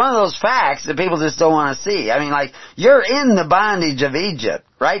 It's one of those facts that people just don't want to see. I mean, like, you're in the bondage of Egypt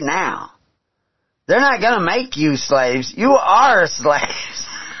right now. They're not going to make you slaves. You are slaves.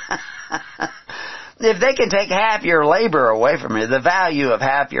 If they can take half your labor away from you, the value of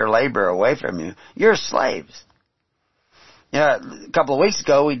half your labor away from you, you're slaves. A couple of weeks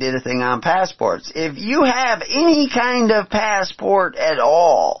ago, we did a thing on passports. If you have any kind of passport at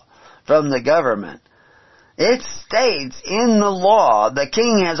all from the government, it states in the law, the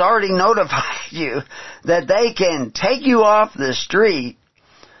king has already notified you that they can take you off the street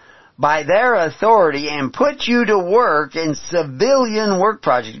by their authority and put you to work in civilian work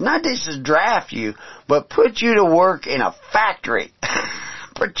projects. Not just to draft you, but put you to work in a factory.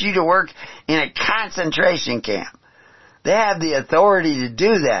 Put you to work in a concentration camp. They have the authority to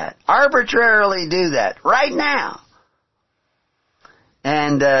do that. Arbitrarily do that. Right now.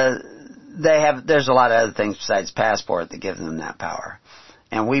 And there's a lot of other things besides passport that give them that power.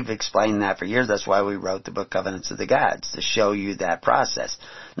 And we've explained that for years. That's why we wrote the book Covenants of the Gods, to show you that process.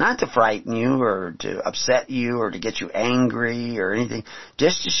 Not to frighten you or to upset you or to get you angry or anything.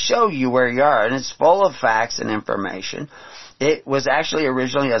 Just to show you where you are. And it's full of facts and information. It was actually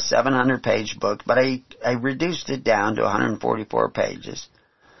originally a 700-page book, but I reduced it down to 144 pages.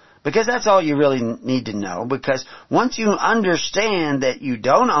 Because that's all you really need to know. Because once you understand that you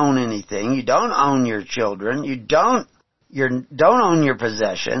don't own anything, you don't own your children, you don't own your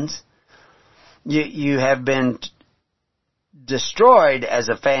possessions, you have been destroyed as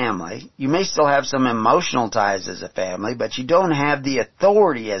a family. You may still have some emotional ties as a family, but you don't have the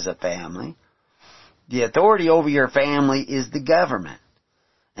authority as a family. The authority over your family is the government.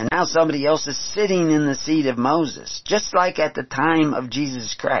 And now somebody else is sitting in the seat of Moses, just like at the time of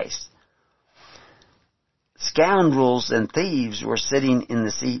Jesus Christ. Scoundrels and thieves were sitting in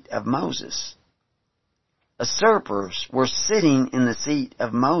the seat of Moses. Usurpers were sitting in the seat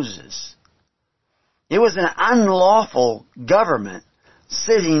of Moses. It was an unlawful government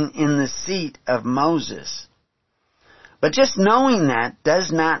sitting in the seat of Moses. But just knowing that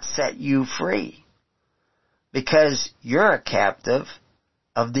does not set you free, because you're a captive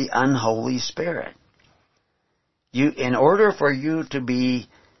of the unholy spirit. In order for you to be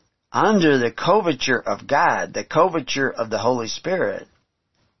under the coverture of God, the coverture of the Holy Spirit,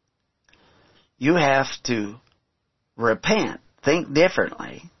 you have to repent, think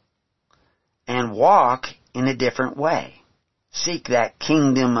differently, and walk in a different way. Seek that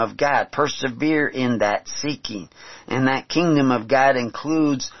kingdom of God. Persevere in that seeking. And that kingdom of God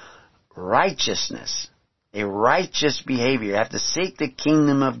includes righteousness. A righteous behavior. You have to seek the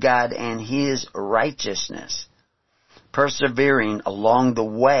kingdom of God and His righteousness. Persevering along the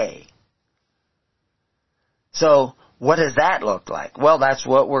way. So, what does that look like? Well, that's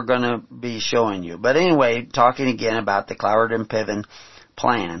what we're going to be showing you. But anyway, talking again about the Cloward and Piven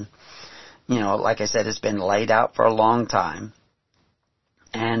plan. You know, like I said, it's been laid out for a long time.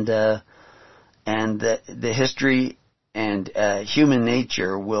 And the history and human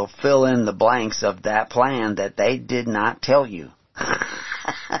nature will fill in the blanks of that plan that they did not tell you.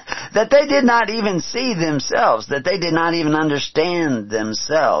 That they did not even see themselves. That they did not even understand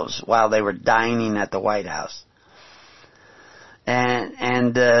themselves while they were dining at the White House.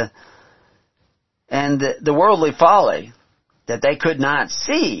 And the worldly folly that they could not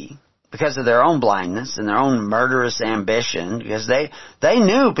see because of their own blindness and their own murderous ambition, because they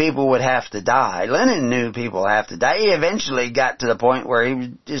knew people would have to die. Lenin knew people have to die. He eventually got to the point where he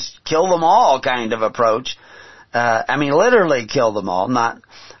would just kill them all kind of approach. Literally kill them all, not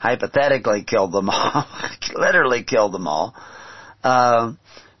hypothetically kill them all. Literally kill them all,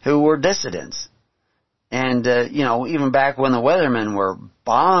 who were dissidents. And, even back when the Weathermen were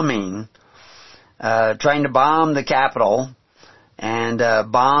bombing, trying to bomb the Capitol, and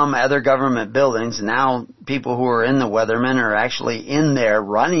bomb other government buildings. Now people who are in the Weathermen are actually in there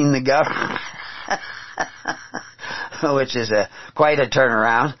running the government, which is quite a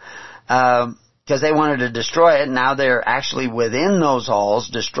turnaround, because they wanted to destroy it. Now they're actually within those halls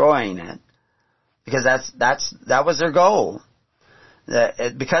destroying it, because that was their goal,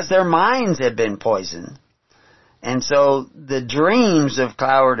 because their minds had been poisoned. And so the dreams of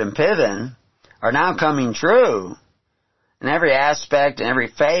Cloward and Piven are now coming true. And every aspect and every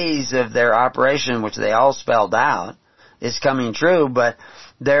phase of their operation, which they all spelled out, is coming true, but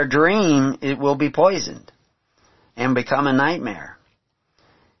their dream, it will be poisoned and become a nightmare.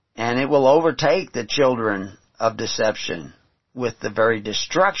 And it will overtake the children of deception with the very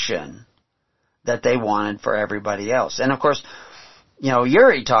destruction that they wanted for everybody else. And of course,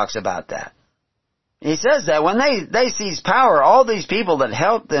 Uri talks about that. He says that when they seize power, all these people that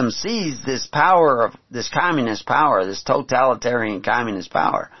helped them seize this power of this communist power, this totalitarian communist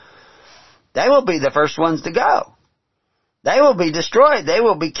power, they will be the first ones to go. They will be destroyed. They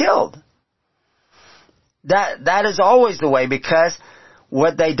will be killed. That is always the way, because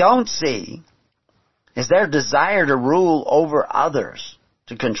what they don't see is their desire to rule over others,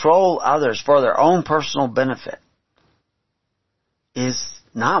 to control others for their own personal benefit, is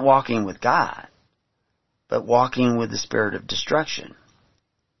not walking with God, but walking with the spirit of destruction.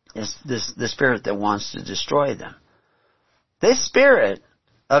 It's the spirit that wants to destroy them. This spirit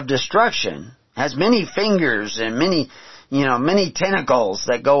of destruction has many fingers and many tentacles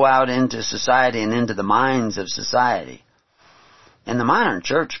that go out into society and into the minds of society. And the modern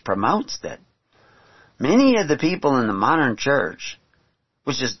church promotes that. Many of the people in the modern church,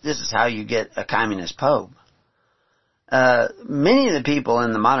 this is how you get a communist pope. Many of the people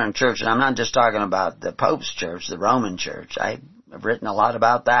in the modern church, and I'm not just talking about the Pope's church, the Roman church. I've written a lot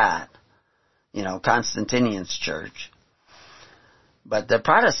about that. Constantinian's church. But the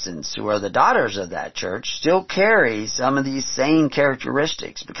Protestants, who are the daughters of that church, still carry some of these same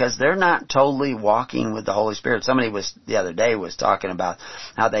characteristics because they're not totally walking with the Holy Spirit. Somebody the other day was talking about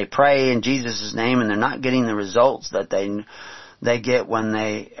how they pray in Jesus' name and they're not getting the results that they get when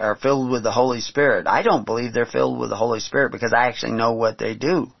they are filled with the Holy Spirit. I don't believe they're filled with the Holy Spirit because I actually know what they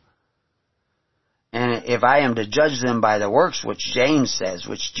do. And if I am to judge them by the works, which James says,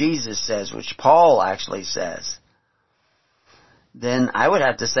 which Jesus says, which Paul actually says, then I would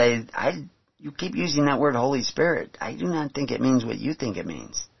have to say, you keep using that word Holy Spirit. I do not think it means what you think it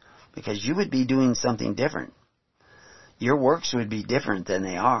means. Because you would be doing something different. Your works would be different than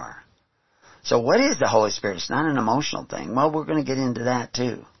they are. So what is the Holy Spirit? It's not an emotional thing. Well, we're going to get into that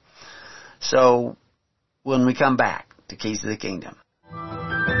too. So when we come back to Keys of the Kingdom.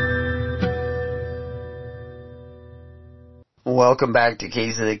 Welcome back to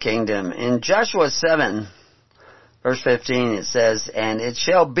Keys of the Kingdom. In Joshua 7, verse 15, it says, "And it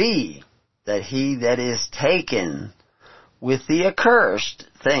shall be that he that is taken with the accursed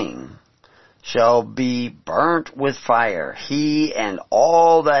thing shall be burnt with fire, he and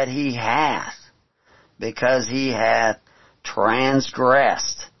all that he hath, because he hath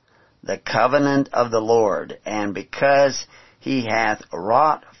transgressed the covenant of the Lord, and because he hath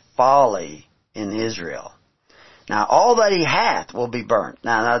wrought folly in Israel." Now, all that he hath will be burnt.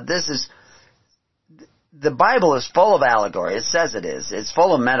 Now this is, the Bible is full of allegory. It says it is. It's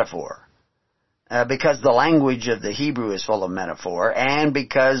full of metaphor. Because the language of the Hebrew is full of metaphor, and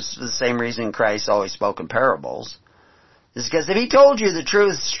because the same reason Christ always spoke in parables, is because if he told you the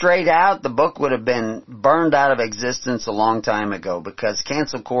truth straight out, the book would have been burned out of existence a long time ago, because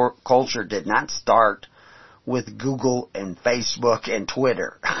cancel culture did not start with Google and Facebook and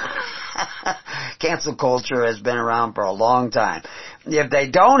Twitter. Cancel culture has been around for a long time. If they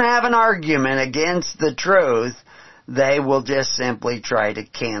don't have an argument against the truth, they will just simply try to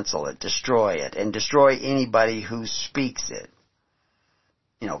cancel it, destroy it, and destroy anybody who speaks it.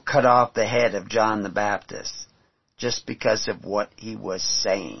 Cut off the head of John the Baptist just because of what he was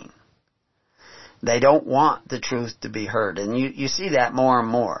saying. They don't want the truth to be heard. And you see that more and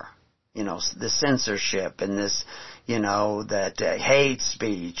more. The censorship and this, that hate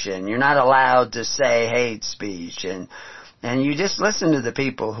speech, and you're not allowed to say hate speech, and you just listen to the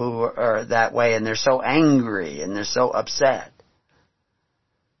people who are that way, and they're so angry and they're so upset.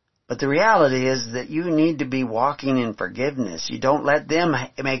 But the reality is that you need to be walking in forgiveness. You don't let them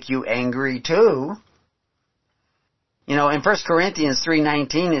make you angry too. In 1 Corinthians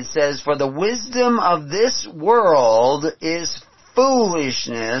 3:19 it says, "For the wisdom of this world is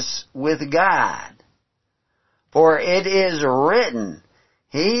foolishness with God. For it is written,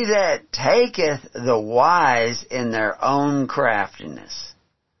 He that taketh the wise in their own craftiness."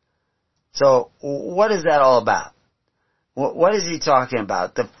 So, what is that all about? What is he talking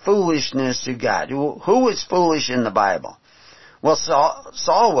about? The foolishness to God. Who was foolish in the Bible? Well,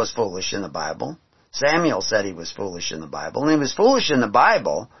 Saul was foolish in the Bible. Samuel said he was foolish in the Bible. And he was foolish in the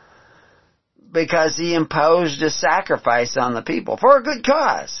Bible because he imposed a sacrifice on the people for a good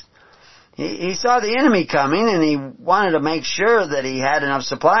cause. He saw the enemy coming, and he wanted to make sure that he had enough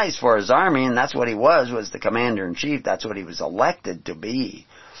supplies for his army, and that's what he was the commander-in-chief. That's what he was elected to be,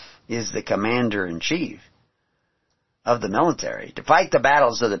 is the commander-in-chief of the military, to fight the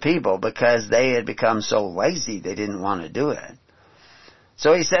battles of the people, because they had become so lazy they didn't want to do it.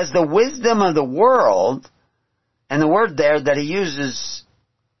 So he says the wisdom of the world, and the word there that he uses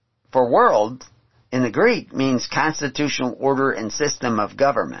for world in the Greek means constitutional order and system of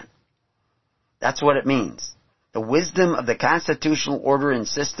government. That's what it means. The wisdom of the constitutional order and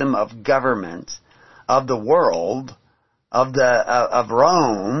system of government of the world, of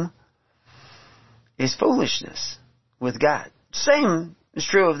Rome, is foolishness with God. Same is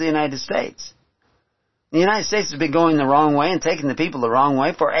true of the United States. The United States has been going the wrong way and taking the people the wrong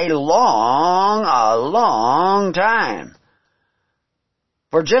way for a long time.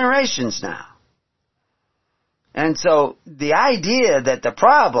 For generations now. And so the idea that the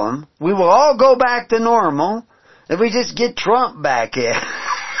problem, we will all go back to normal if we just get Trump back in.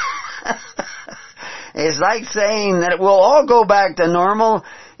 It's like saying that we'll all go back to normal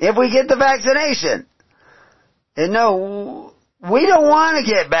if we get the vaccination. And no, we don't want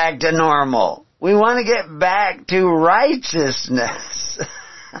to get back to normal. We want to get back to righteousness.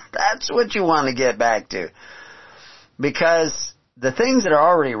 That's what you want to get back to. Because the things that are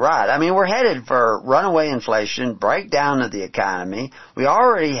already right, we're headed for runaway inflation, breakdown of the economy. We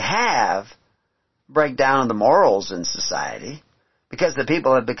already have breakdown of the morals in society because the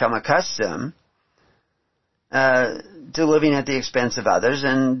people have become accustomed to living at the expense of others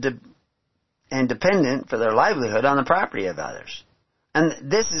and dependent for their livelihood on the property of others.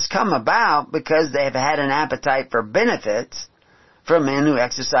 And this has come about because they have had an appetite for benefits from men who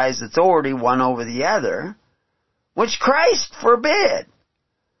exercise authority one over the other, which Christ forbid,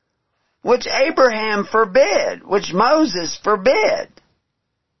 which Abraham forbid, which Moses forbid.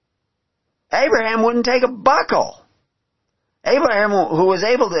 Abraham wouldn't take a buckle. Abraham, who was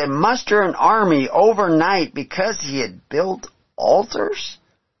able to muster an army overnight because he had built altars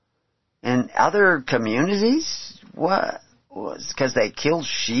in other communities? What? Was because they killed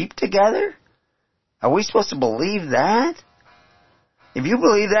sheep together? Are we supposed to believe that? If you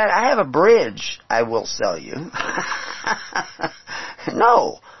believe that, I have a bridge I will sell you.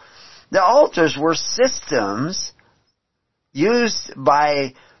 No. The altars were systems used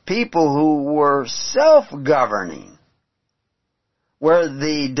by people who were self-governing, where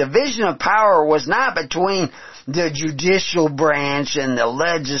the division of power was not between the judicial branch and the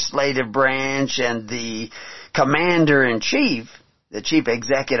legislative branch and the commander-in-chief, the chief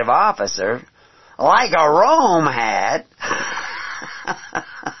executive officer, like a Rome had.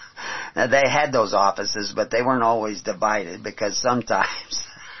 Now, they had those offices, but they weren't always divided, because sometimes,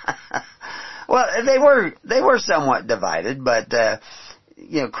 well, they were somewhat divided, but,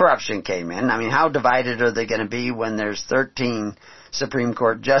 corruption came in. I mean, how divided are they going to be when there's 13 Supreme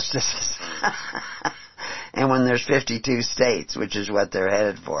Court justices? And when there's 52 states, which is what they're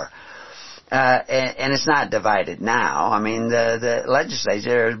headed for. And it's not divided now. I mean, the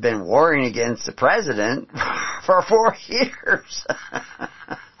legislature has been warring against the president for 4 years.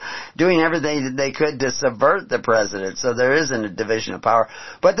 Doing everything that they could to subvert the president. So there isn't a division of power.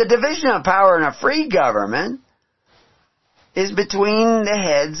 But the division of power in a free government is between the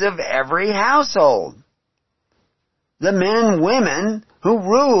heads of every household. The men and women who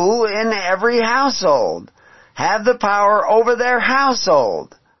rule in every household have the power over their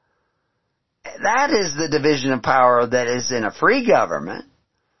household. That is the division of power that is in a free government.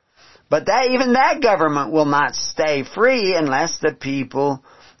 But even that government will not stay free unless the people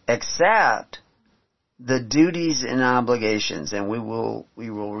accept the duties and obligations. And we will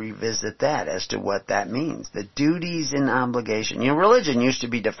revisit that as to what that means. The duties and obligation. Religion used to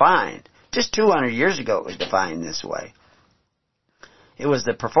be defined. Just 200 years ago it was defined this way. It was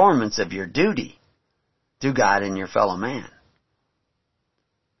the performance of your duty to God and your fellow man.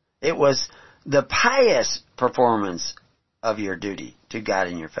 It was the pious performance of your duty to God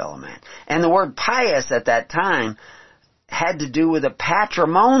and your fellow man. And the word pious at that time had to do with a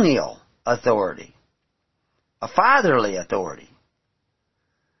patrimonial authority, a fatherly authority.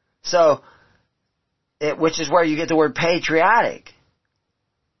 So, which is where you get the word patriotic.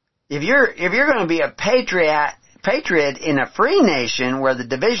 If you're going to be a patriot in a free nation where the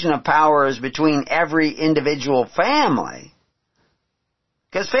division of power is between every individual family,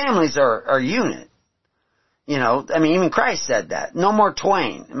 because families are a unit. Even Christ said that. No more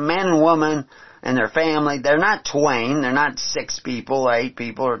twain. Man and woman and their family, they're not twain. They're not 6 people, or 8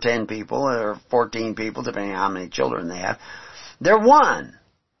 people, or 10 people, or 14 people, depending on how many children they have. They're one.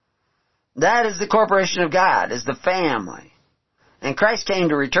 That is the corporation of God, is the family. And Christ came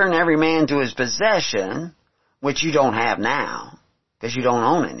to return every man to his possession, which you don't have now, because you don't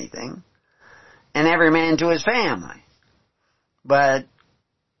own anything, and every man to his family. But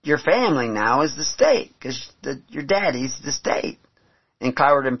your family now is the state, because your daddy's the state. In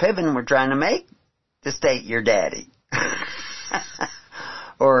Cloward and Piven, we're trying to make the state your daddy.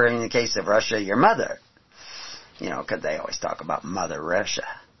 Or in the case of Russia, your mother. Because they always talk about Mother Russia.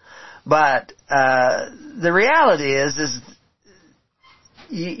 But the reality is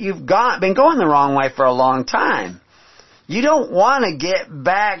you've been going the wrong way for a long time. You don't want to get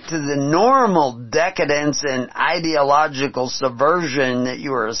back to the normal decadence and ideological subversion that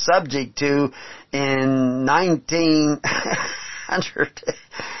you were subject to in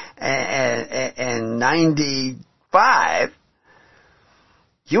 1995.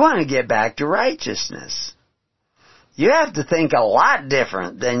 You want to get back to righteousness. You have to think a lot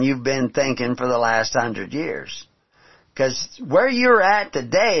different than you've been thinking for the last 100 years. Because where you're at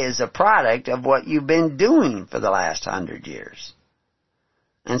today is a product of what you've been doing for the last 100 years.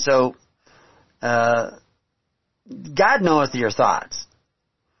 And so, God knoweth your thoughts.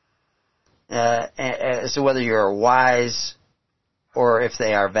 As to whether you're wise or if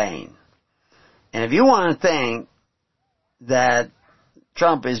they are vain. And if you want to think that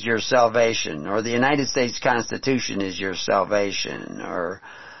Trump is your salvation, or the United States Constitution is your salvation, or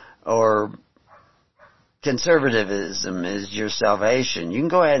conservatism is your salvation, you can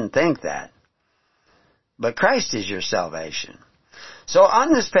go ahead and think that. But Christ is your salvation. So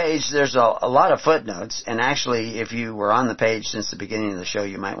on this page, there's a lot of footnotes, and actually, if you were on the page since the beginning of the show,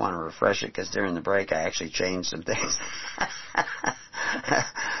 you might want to refresh it, because during the break, I actually changed some things.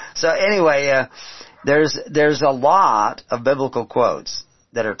 So anyway, there's a lot of biblical quotes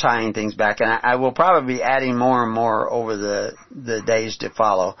that are tying things back, and I will probably be adding more and more over the days to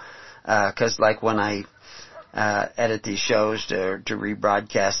follow, because like when I edit these shows to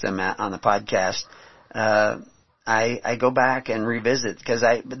rebroadcast them on the podcast, I go back and revisit, because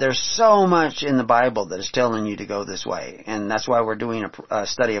there's so much in the Bible that is telling you to go this way, and that's why we're doing a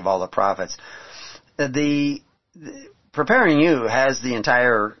study of all the prophets. The Preparing You has the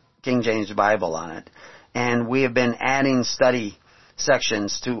entire King James Bible on it, and we have been adding study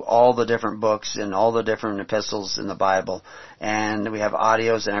sections to all the different books and all the different epistles in the Bible, and we have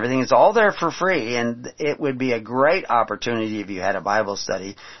audios and everything. It's all there for free, and it would be a great opportunity if you had a Bible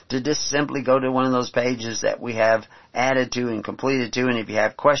study to just simply go to one of those pages that we have added to and completed to, and if you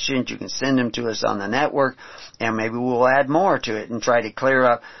have questions, you can send them to us on the network, and maybe we'll add more to it and try to clear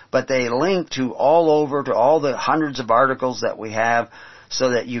up. But they link to all the hundreds of articles that we have,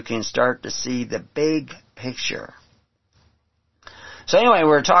 so that you can start to see the big picture. So anyway,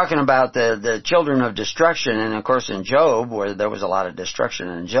 we're talking about the children of destruction, and of course in Job, where there was a lot of destruction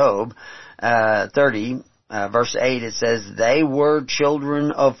in Job 30, verse 8, it says, "They were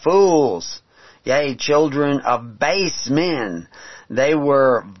children of fools, yea, children of base men. They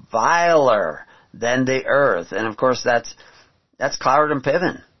were viler than the earth." And of course that's Cloward and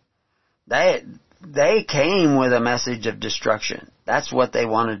Piven. They came with a message of destruction. That's what they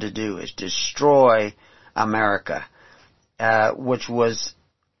wanted to do, is destroy America. Which was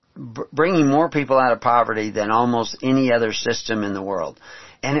bringing more people out of poverty than almost any other system in the world.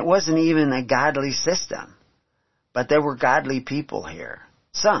 And it wasn't even a godly system. But there were godly people here.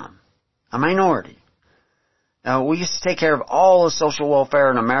 Some. A minority. Now, we used to take care of all the social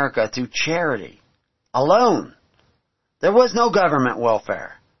welfare in America through charity. Alone. There was no government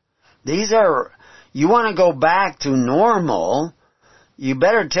welfare. You want to go back to normal, you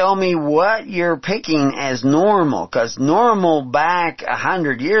better tell me what you're picking as normal, because normal back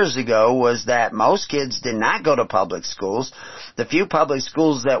 100 years ago was that most kids did not go to public schools. The few public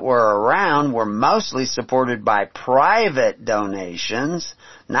schools that were around were mostly supported by private donations,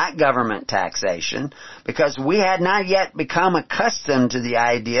 not government taxation, because we had not yet become accustomed to the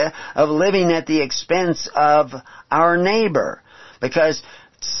idea of living at the expense of our neighbor. Because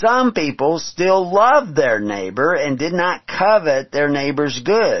some people still loved their neighbor and did not covet their neighbor's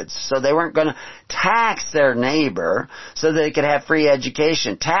goods. So they weren't going to tax their neighbor so they could have free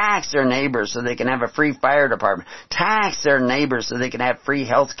education, tax their neighbor so they can have a free fire department, tax their neighbor so they can have free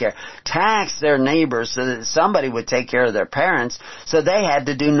health care, tax their neighbor so that somebody would take care of their parents, so they had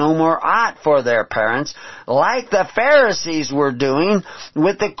to do no more ought for their parents, like the Pharisees were doing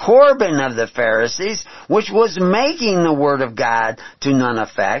with the Corban of the Pharisees, which was making the Word of God to none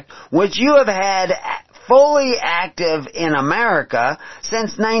effect, which you have had fully active in America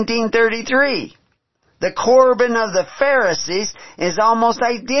since 1933. The Corban of the Pharisees is almost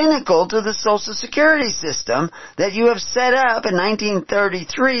identical to the Social Security system that you have set up in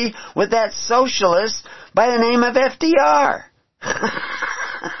 1933 with that socialist by the name of FDR.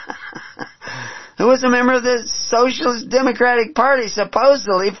 Who was a member of the Socialist Democratic Party,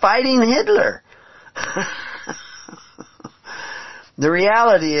 supposedly fighting Hitler. The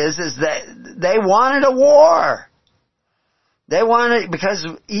reality is that they wanted a war. They wanted, because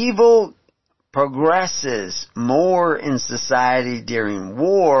evil progresses more in society during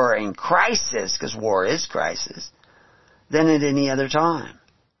war and crisis, because war is crisis, than at any other time.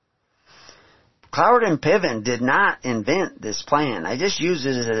 Cloward and Piven did not invent this plan. I just use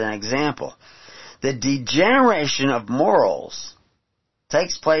it as an example. The degeneration of morals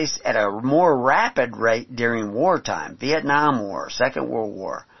takes place at a more rapid rate during wartime. Vietnam War, Second World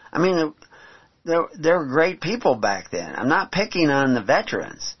War. I mean, there were great people back then. I'm not picking on the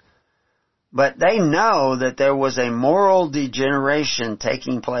veterans. But they know that there was a moral degeneration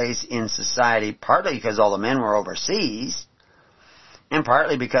taking place in society, partly because all the men were overseas, and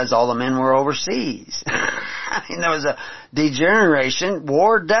partly because all the men were overseas. I mean, there was a degeneration.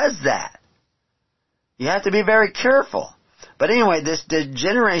 War does that. You have to be very careful. But anyway, this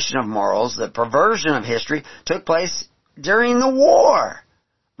degeneration of morals, the perversion of history, took place during the war,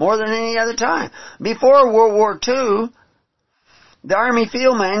 more than any other time. Before World War II, the Army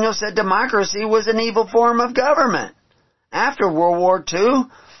Field Manual said democracy was an evil form of government. After World War II,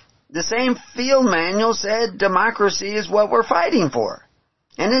 the same Field Manual said democracy is what we're fighting for.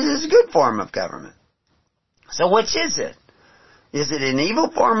 And it is a good form of government. So which is it? Is it an evil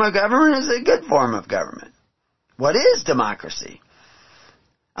form of government or is it a good form of government? What is democracy?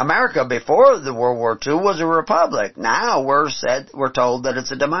 America before the World War II was a republic. Now we're told that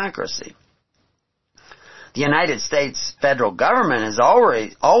it's a democracy. The United States federal government has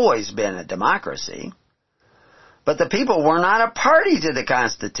always been a democracy, but the people were not a party to the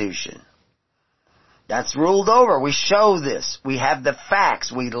Constitution. That's ruled over. We show this. We have the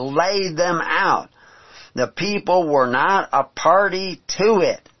facts. We lay them out. The people were not a party to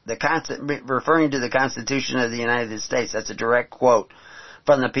it. Referring to the Constitution of the United States. That's a direct quote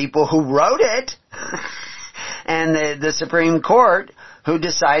from the people who wrote it and the Supreme Court who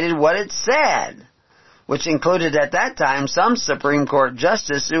decided what it said, which included at that time some Supreme Court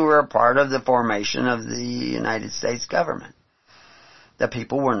justices who were a part of the formation of the United States government. The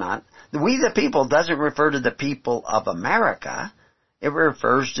people were not. We the people doesn't refer to the people of America. It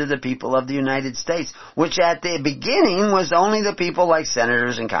refers to the people of the United States, which at the beginning was only the people like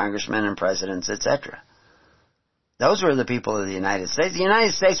senators and congressmen and presidents, etc. Those were the people of the United States. The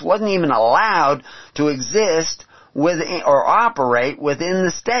United States wasn't even allowed to exist within or operate within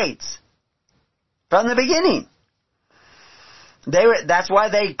the states from the beginning. That's why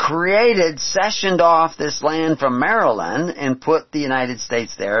they cessioned off this land from Maryland and put the United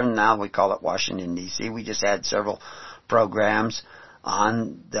States there, and now we call it Washington, D.C. We just had several programs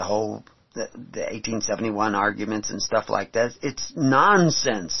on the 1871 arguments and stuff like that. It's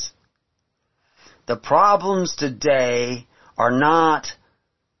nonsense. The problems today are not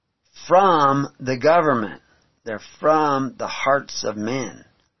from the government. They're from the hearts of men.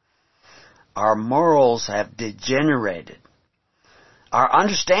 Our morals have degenerated. Our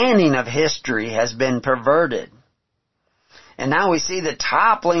understanding of history has been perverted. And now we see the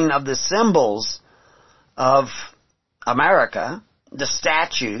toppling of the symbols of America, the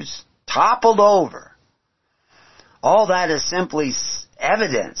statues, toppled over. All that is simply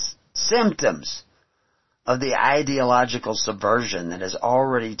evidence, symptoms of the ideological subversion that has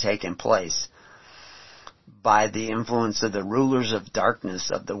already taken place by the influence of the rulers of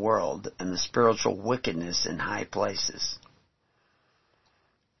darkness of the world and the spiritual wickedness in high places.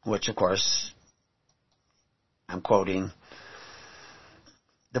 Which, of course, I'm quoting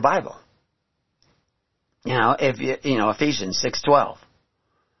the Bible. Ephesians 6:12.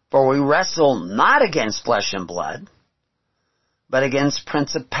 For we wrestle not against flesh and blood, but against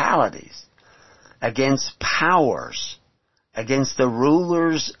principalities, against powers, against the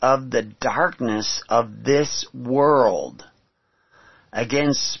rulers of the darkness of this world,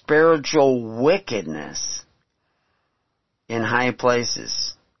 against spiritual wickedness in high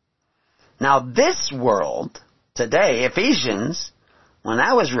places. Now this world, today, Ephesians, when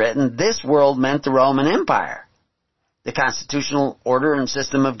that was written, this world meant the Roman Empire, the constitutional order and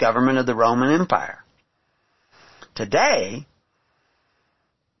system of government of the Roman Empire. Today,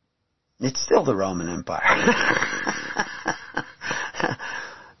 it's still the Roman Empire.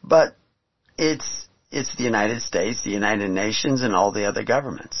 But it's the United States, the United Nations, and all the other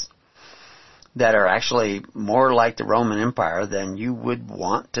governments that are actually more like the Roman Empire than you would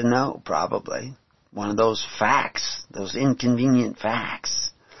want to know, probably. One of those facts, those inconvenient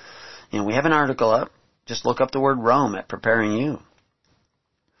facts. We have an article up. Just look up the word Rome at Preparing You.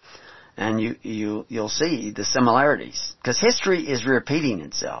 And you'll see the similarities. Because history is repeating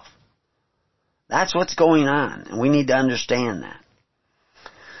itself. That's what's going on, and we need to understand that.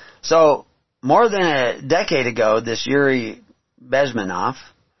 So, more than a decade ago, this Yuri Bezmenov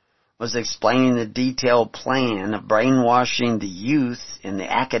was explaining the detailed plan of brainwashing the youth in the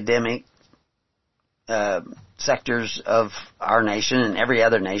academic sectors of our nation and every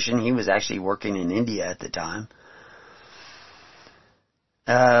other nation. He was actually working in India at the time.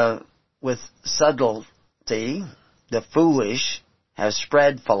 With subtlety, the foolish have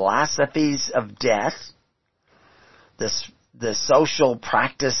spread philosophies of death, the social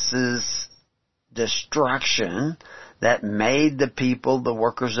practices destruction that made the people the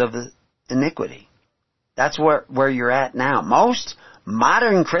workers of iniquity. That's where you're at now. Most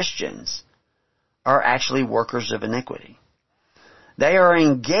modern Christians are actually workers of iniquity. They are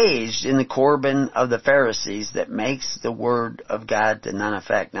engaged in the Corban of the Pharisees that makes the Word of God to none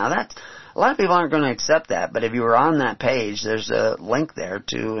effect. Now a lot of people aren't going to accept that, but if you were on that page, there's a link there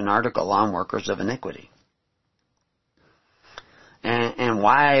to an article on workers of iniquity. And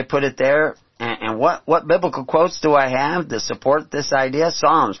why I put it there, and what biblical quotes do I have to support this idea?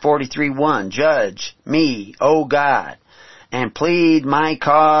 Psalms 43:1, Judge me, O God, and plead my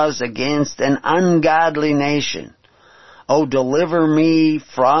cause against an ungodly nation. O deliver me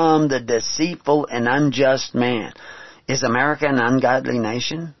from the deceitful and unjust man. Is America an ungodly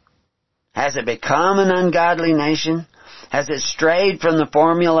nation? Has it become an ungodly nation? Has it strayed from the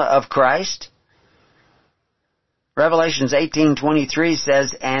formula of Christ? Revelations 18:23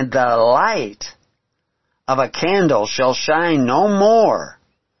 says, "And the light of a candle shall shine no more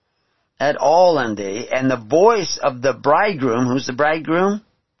at all in thee, and the voice of the bridegroom," who's the bridegroom?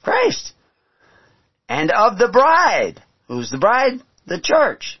 Christ. "And of the bride," who's the bride? The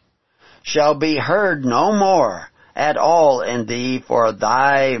church, "shall be heard no more at all in thee, for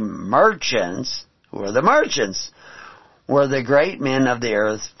thy merchants," who are the merchants, "were the great men of the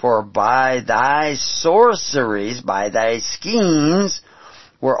earth, for by thy sorceries, by thy schemes,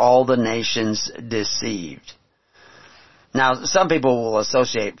 were all the nations deceived." Now, some people will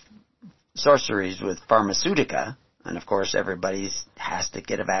associate sorceries with pharmaceutica, and of course everybody has to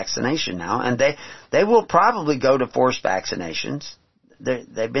get a vaccination now, and they will probably go to forced vaccinations.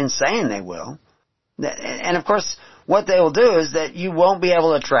 They've been saying they will. And of course, what they will do is that you won't be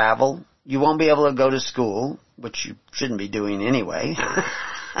able to travel, you won't be able to go to school, which you shouldn't be doing anyway.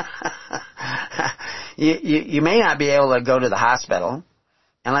 You may not be able to go to the hospital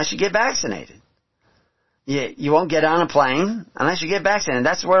unless you get vaccinated. You won't get on a plane unless you get vaccinated.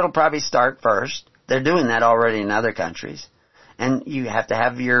 That's where it'll probably start first. They're doing that already in other countries. And you have to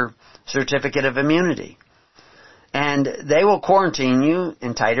have your certificate of immunity. And they will quarantine you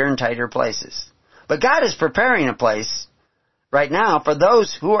in tighter and tighter places. But God is preparing a place right now for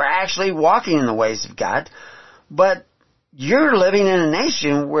those who are actually walking in the ways of God. But you're living in a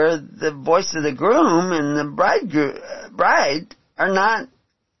nation where the voice of the groom and the bride are not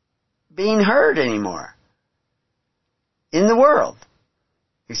being heard anymore in the world,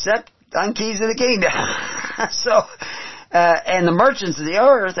 except on Keys of the Kingdom. And the merchants of the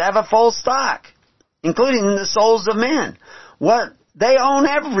earth have a full stock, including the souls of men. They own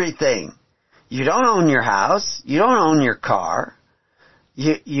everything. You don't own your house. You don't own your car.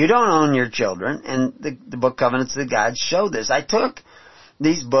 You don't own your children. And the book Covenants of God show this. I took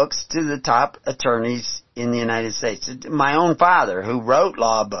these books to the top attorneys in the United States. My own father, who wrote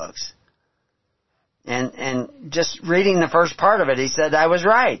law books. And just reading the first part of it, he said I was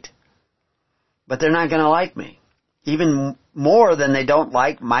right. But they're not going to like me. Even more than they don't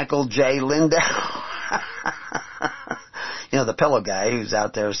like Michael J. Lindell. The pillow guy who's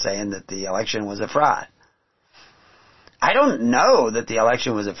out there saying that the election was a fraud. I don't know that the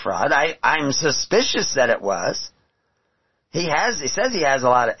election was a fraud. I'm suspicious that it was. He says he has a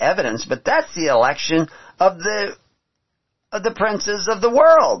lot of evidence, but that's the election of the princes of the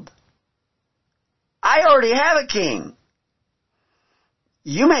world. I already have a king.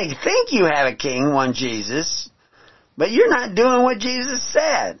 You may think you have a king, one Jesus, but you're not doing what Jesus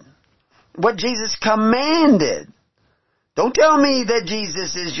said, what Jesus commanded. Don't tell me that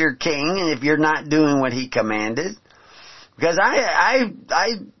Jesus is your king and if you're not doing what he commanded, because I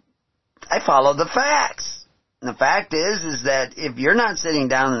follow the facts. And the fact is that if you're not sitting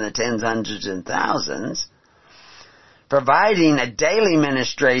down in the tens, hundreds, and thousands, providing a daily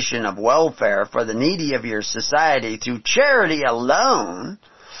ministration of welfare for the needy of your society through charity alone,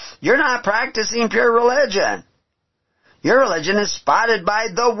 you're not practicing pure religion. Your religion is spotted by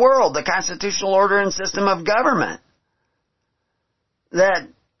the world, the constitutional order and system of government that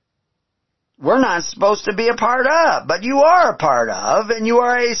we're not supposed to be a part of, but you are a part of, and you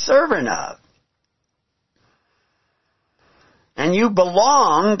are a servant of. And you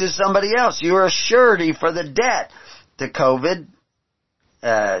belong to somebody else. You are a surety for the debt. The COVID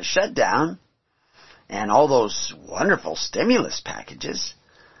shutdown and all those wonderful stimulus packages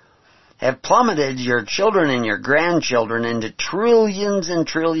have plummeted your children and your grandchildren into trillions and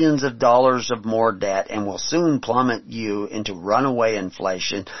trillions of dollars of more debt, and will soon plummet you into runaway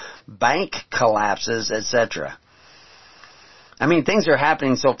inflation, bank collapses, etc. I mean, things are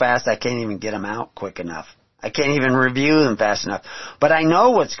happening so fast I can't even get them out quick enough. I can't even review them fast enough. But I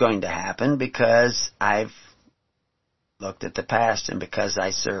know what's going to happen because I've looked at the past and because I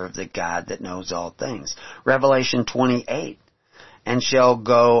serve the God that knows all things. Revelation 28, "And shall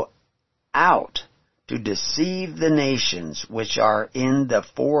go out to deceive the nations which are in the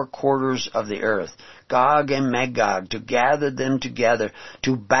four quarters of the earth, Gog and Magog, to gather them together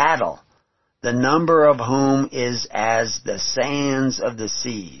to battle, the number of whom is as the sands of the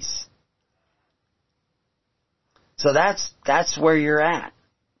seas." So that's where you're at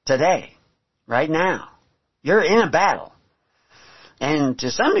today, right now. You're in a battle. And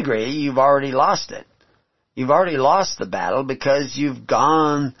to some degree, you've already lost it. You've already lost the battle because you've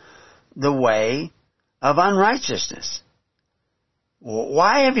gone the way of unrighteousness.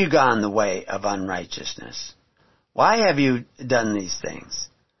 Why have you gone the way of unrighteousness? Why have you done these things?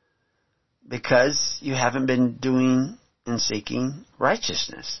 Because you haven't been doing and seeking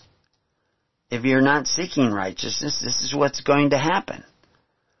righteousness. If you're not seeking righteousness, this is what's going to happen.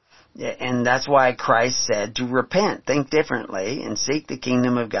 And that's why Christ said to repent, think differently, and seek the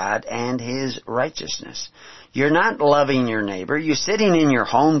kingdom of God and His righteousness. You're not loving your neighbor. You're sitting in your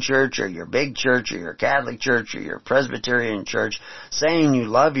home church or your big church or your Catholic church or your Presbyterian church saying you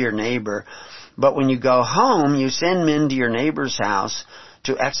love your neighbor, but when you go home, you send men to your neighbor's house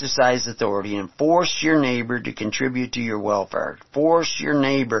to exercise authority and force your neighbor to contribute to your welfare. Force your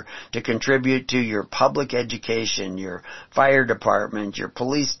neighbor to contribute to your public education, your fire department, your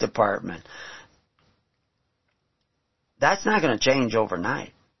police department. That's not going to change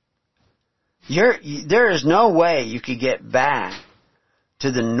overnight. There is no way you could get back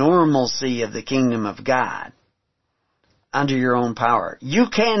to the normalcy of the kingdom of God under your own power. You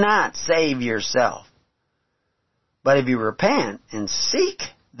cannot save yourself. But if you repent and seek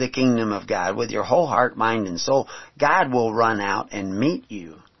the kingdom of God with your whole heart, mind, and soul, God will run out and meet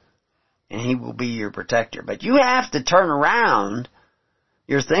you. And He will be your protector. But you have to turn around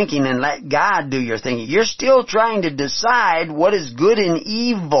your thinking and let God do your thinking. You're still trying to decide what is good and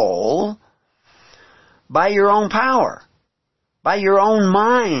evil by your own power, by your own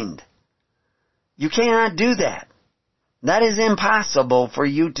mind. You cannot do that. That is impossible for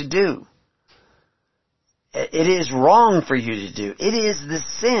you to do. It is wrong for you to do. It is the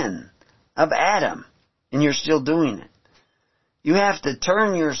sin of Adam, and you're still doing it. You have to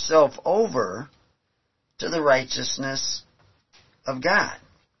turn yourself over to the righteousness of God.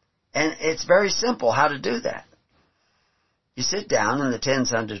 And it's very simple how to do that. You sit down in the tens,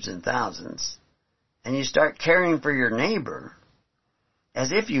 hundreds, and thousands, and you start caring for your neighbor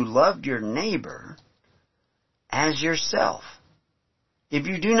as if you loved your neighbor as yourself. If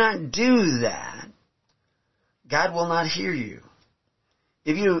you do not do that, God will not hear you.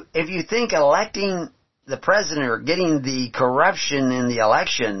 If you think electing the president or getting the corruption in the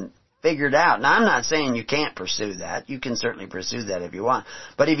election figured out, now I'm not saying you can't pursue that. You can certainly pursue that if you want.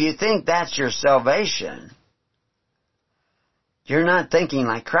 But if you think that's your salvation, you're not thinking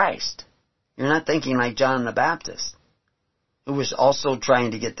like Christ. You're not thinking like John the Baptist, who was also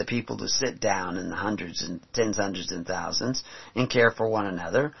trying to get the people to sit down in the hundreds and tens, hundreds, and thousands and care for one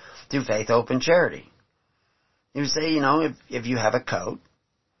another through faith, hope, and charity. He would say, if you have a coat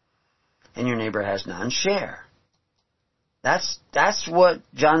and your neighbor has none, share. That's what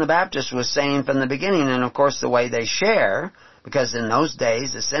John the Baptist was saying from the beginning. And of course the way they share, because in those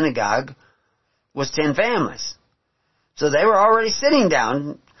days the synagogue was 10 families. So they were already sitting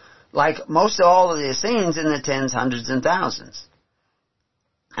down like most of all of the Essenes in the tens, hundreds, and thousands.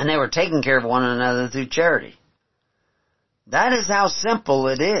 And they were taking care of one another through charity. That is how simple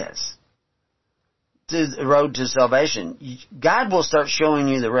it is. To the road to salvation. God will start showing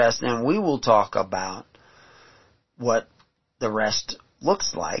you the rest, and we will talk about what the rest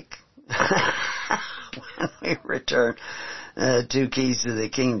looks like when we return to Keys to the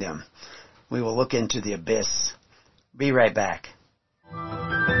Kingdom. We will look into the abyss. Be right back.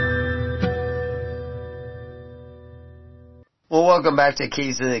 Well, welcome back to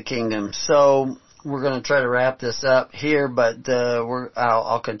Keys to the Kingdom. So, we're going to try to wrap this up here, but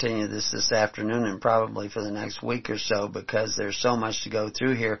I'll continue this afternoon and probably for the next week or so because there's so much to go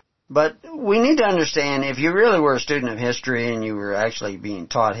through here. But we need to understand, if you really were a student of history and you were actually being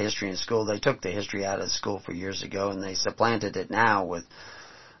taught history in school, they took the history out of school for years ago and they supplanted it now with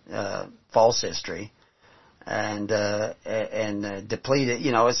false history and depleted.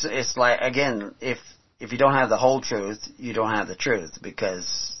 It's like, again, if you don't have the whole truth, you don't have the truth,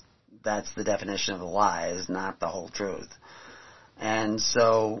 because that's the definition of a lie, is not the whole truth. And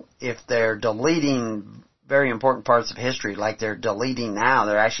so if they're deleting very important parts of history, like they're deleting now,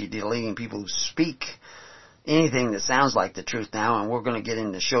 they're actually deleting people who speak anything that sounds like the truth now, and we're going to get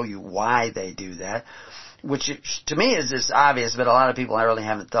in to show you why they do that, which to me is just obvious, but a lot of people really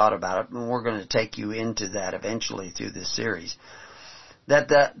haven't thought about it, and we're going to take you into that eventually through this series. That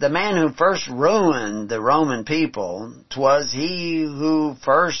the man who first ruined the Roman people, 'twas he who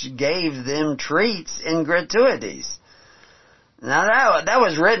first gave them treats and gratuities. Now that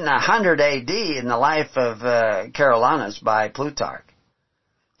was written 100 A.D. in the life of Carolanus by Plutarch.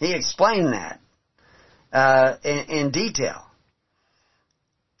 He explained that in detail,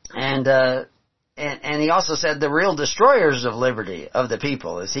 and he also said the real destroyers of liberty of the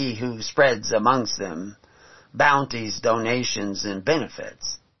people is he who spreads amongst them bounties, donations, and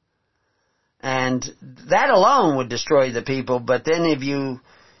benefits. And that alone would destroy the people, but then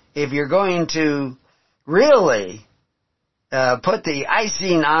if you're going to really put the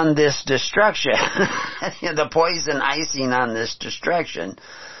icing on this destruction, the poison icing on this destruction.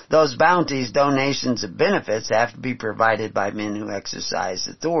 Those bounties, donations, and benefits have to be provided by men who exercise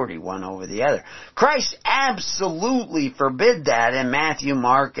authority one over the other. Christ absolutely forbid that in Matthew,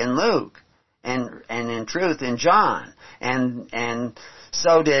 Mark, and Luke, and in truth in John, and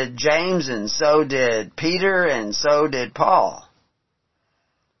so did James, and so did Peter, and so did Paul.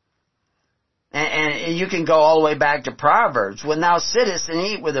 And you can go all the way back to Proverbs. When thou sittest and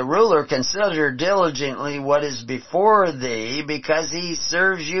eat with a ruler, consider diligently what is before thee, because he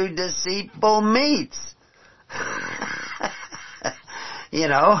serves you deceitful meats.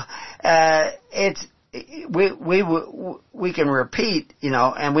 We can repeat,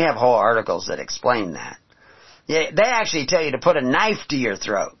 and we have whole articles that explain that. Yeah, they actually tell you to put a knife to your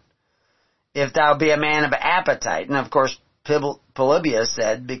throat if thou be a man of appetite. And of course, Polybius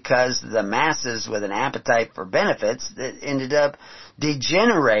said because the masses with an appetite for benefits that ended up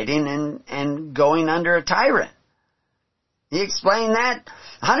degenerating and going under a tyrant. He explained that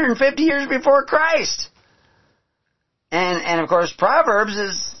 150 years before Christ. And of course Proverbs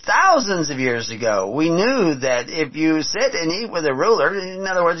is thousands of years ago. We knew that if you sit and eat with a ruler, in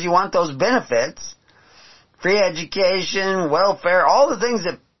other words, you want those benefits, free education, welfare, all the things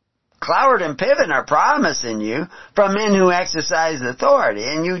that Cloward and Piven are promising you from men who exercise authority,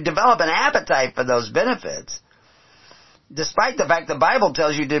 and you develop an appetite for those benefits, despite the fact the Bible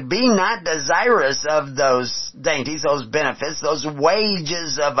tells you to be not desirous of those dainties, those benefits, those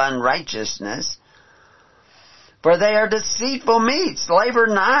wages of unrighteousness, for they are deceitful meats. Labor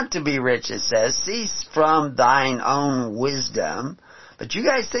not to be rich, it says. Cease from thine own wisdom. But you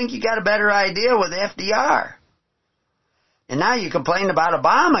guys think you got a better idea with FDR. And now you complain about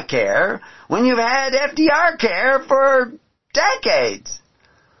Obamacare when you've had FDR care for decades.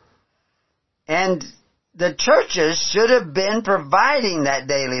 And the churches should have been providing that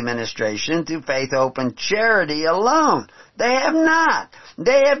daily ministration through faith, hope, and charity alone. They have not.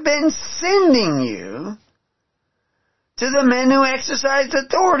 They have been sending you to the men who exercised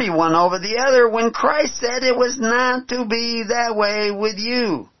authority one over the other when Christ said it was not to be that way with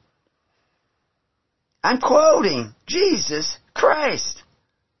you. I'm quoting Jesus Christ.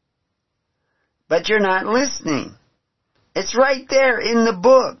 But you're not listening. It's right there in the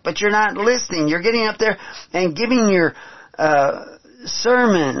book, but you're not listening. You're getting up there and giving your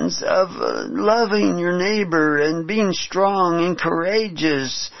sermons of loving your neighbor and being strong and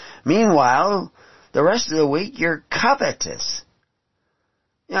courageous. Meanwhile, the rest of the week you're covetous.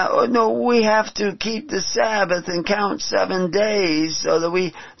 No, we have to keep the Sabbath and count 7 days so that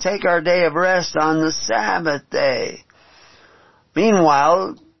we take our day of rest on the Sabbath day.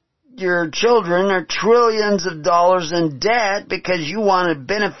 Meanwhile, your children are trillions of dollars in debt because you wanted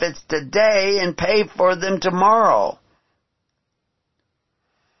benefits today and pay for them tomorrow.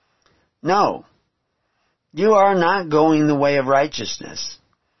 No, you are not going the way of righteousness.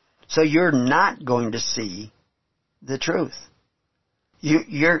 So you're not going to see the truth.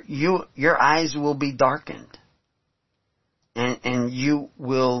 Your eyes will be darkened. And you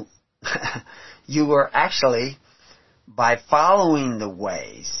will, you are actually, by following the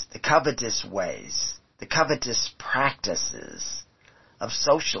ways, the covetous practices of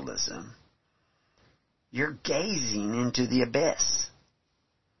socialism, you're gazing into the abyss.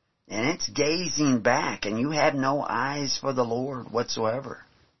 And it's gazing back, and you have no eyes for the Lord whatsoever.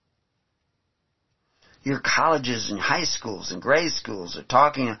 Your colleges and high schools and grade schools are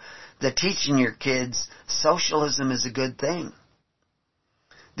teaching your kids socialism is a good thing.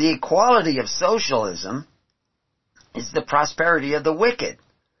 The equality of socialism is the prosperity of the wicked.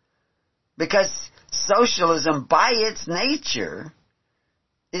 Because socialism, by its nature,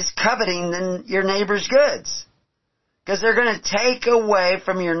 is coveting your neighbor's goods. Because they're going to take away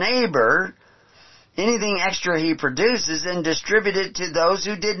from your neighbor anything extra he produces and distribute it to those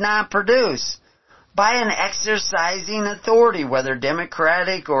who did not produce. By an exercising authority, whether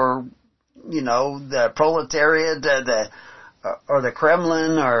democratic or, the proletariat or the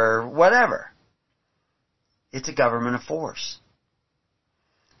Kremlin or whatever. It's a government of force.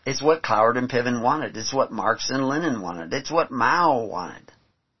 It's what Cloward and Piven wanted. It's what Marx and Lenin wanted. It's what Mao wanted.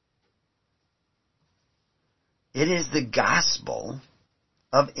 It is the gospel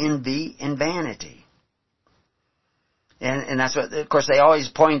of envy and vanity. And that's what, of course, they always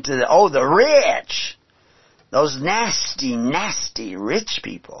point to the rich. Those nasty, nasty rich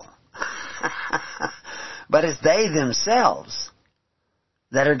people. But it's they themselves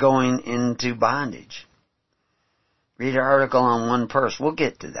that are going into bondage. Read an article on one purse. We'll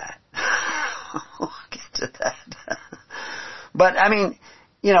get to that. But,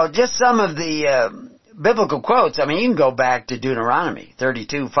 just some of the biblical quotes, I mean, you can go back to Deuteronomy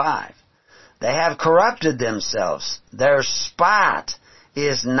 32:5. They have corrupted themselves. Their spot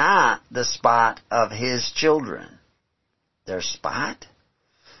is not the spot of His children. Their spot?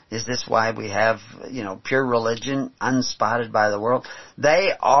 Is this why we have, pure religion, unspotted by the world?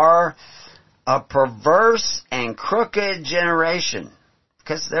 They are a perverse and crooked generation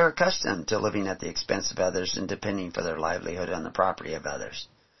because they're accustomed to living at the expense of others and depending for their livelihood on the property of others.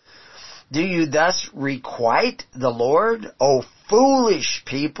 Do you thus requite the Lord, O foolish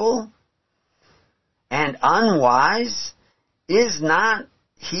people, and unwise? Is not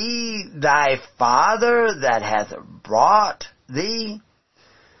He thy Father that hath brought thee?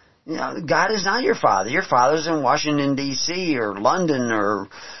 God is not your Father. Your Father's in Washington, D.C. or London or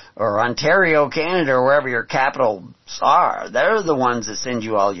Ontario, Canada, or wherever your capitals are. They're the ones that send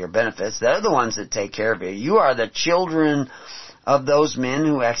you all your benefits. They're the ones that take care of you. You are the children of those men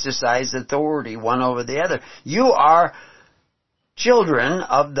who exercise authority one over the other. You are children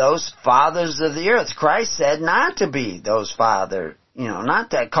of those fathers of the earth. Christ said not to be those fathers, not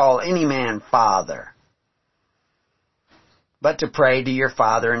to call any man father, but to pray to your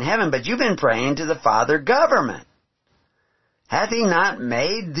Father in heaven. But you've been praying to the Father government. Hath He not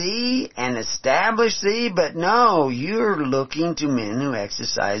made thee and established thee? But no, you're looking to men who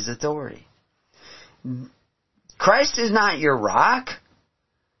exercise authority. Christ is not your rock.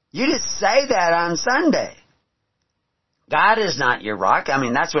 You just say that on Sunday. God is not your rock. I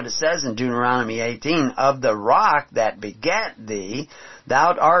mean, that's what it says in Deuteronomy 18. Of the rock that begat thee,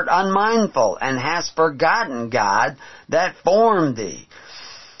 thou art unmindful, and hast forgotten God that formed thee.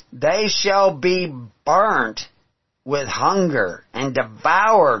 They shall be burnt with hunger, and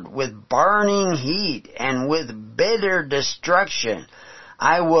devoured with burning heat, and with bitter destruction.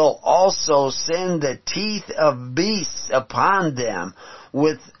 I will also send the teeth of beasts upon them,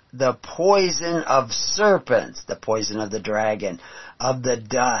 with the poison of serpents, the poison of the dragon, of the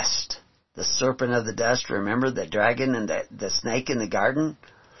dust. The serpent of the dust, remember the dragon and the snake in the garden?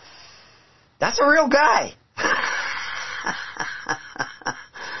 That's a real guy.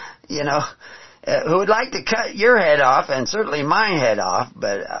 Who would like to cut your head off, and certainly my head off,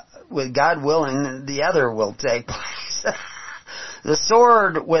 but with God willing, the other will take place. The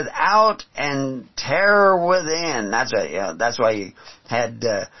sword without and terror within. That's why you had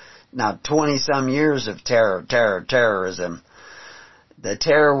now 20-some years of terrorism. The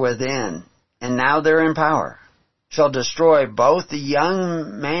terror within, and now they're in power, shall destroy both the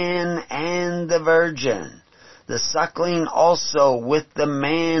young man and the virgin, the suckling also with the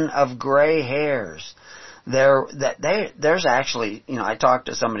man of gray hairs. There's actually, I talked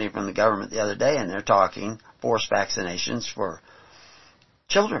to somebody from the government the other day, and they're talking forced vaccinations for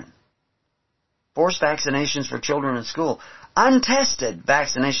children. Forced vaccinations for children in school. Untested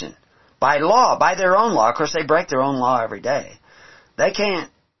vaccination. By law, by their own law. Of course, they break their own law every day. They can't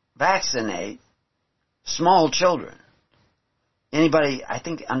vaccinate small children. Anybody, I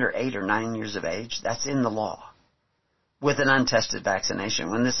think, under 8 or 9 years of age, that's in the law. With an untested vaccination.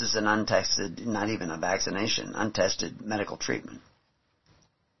 When this is an untested, not even a vaccination, untested medical treatment.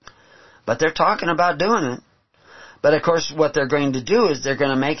 But they're talking about doing it. But of course, what they're going to do is they're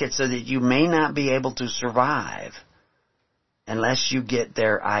going to make it so that you may not be able to survive unless you get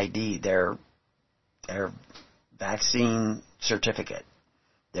their ID, their vaccine certificate,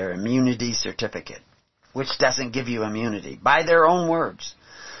 their immunity certificate, which doesn't give you immunity, by their own words.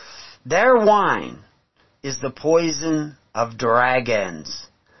 Their wine is the poison of dragons.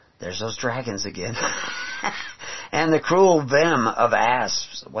 There's those dragons again. And the cruel venom of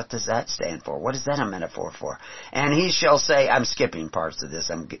asps. What does that stand for? What is that a metaphor for? And he shall say, I'm skipping parts of this,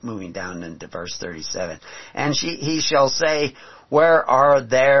 I'm moving down into verse 37. And he shall say, where are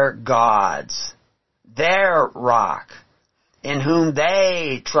their gods? Their rock, in whom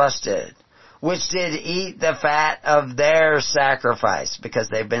they trusted, which did eat the fat of their sacrifice, because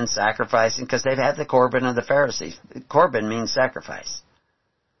they've been sacrificing, because they've had the Corban of the Pharisees. Corban means sacrifice.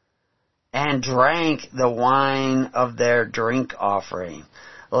 And drank the wine of their drink offering.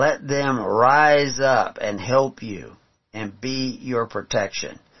 Let them rise up and help you and be your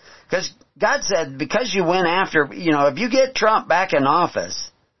protection. Because God said, because you went after, if you get Trump back in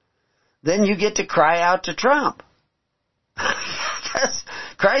office, then you get to cry out to Trump.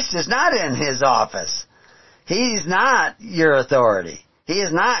 Christ is not in his office. He's not your authority. He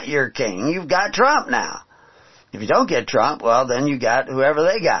is not your king. You've got Trump now. If you don't get Trump, well, then you got whoever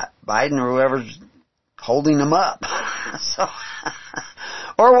they got. Biden or whoever's holding them up.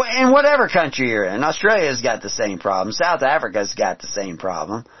 Or in whatever country you're in. Australia's got the same problem. South Africa's got the same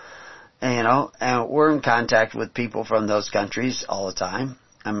problem. And we're in contact with people from those countries all the time.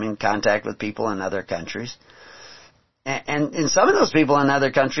 I'm in contact with people in other countries. And some of those people in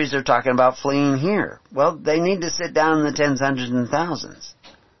other countries are talking about fleeing here. Well, they need to sit down in the tens, hundreds, and thousands.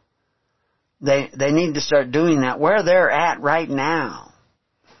 They need to start doing that where they're at right now.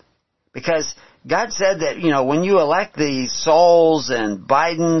 Because God said that, when you elect the Sauls and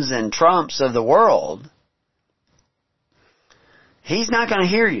Bidens and Trumps of the world, He's not going to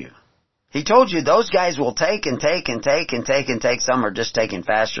hear you. He told you those guys will take and take and take and take and take. Some are just taking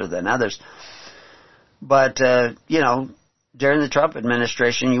faster than others. But, during the Trump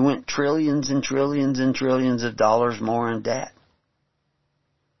administration, you went trillions and trillions and trillions of dollars more in debt.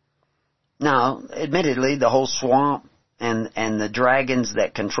 Now, admittedly, the whole swamp and the dragons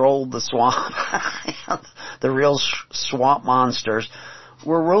that controlled the swamp, the real swamp monsters,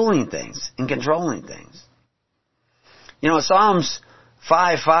 were ruling things and controlling things. Psalms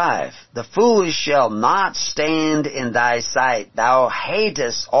 5:5, the foolish shall not stand in thy sight. Thou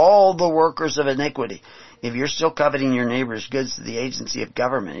hatest all the workers of iniquity. If you're still coveting your neighbor's goods to the agency of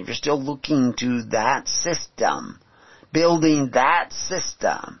government, if you're still looking to that system, building that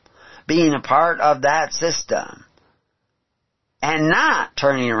system, being a part of that system, and not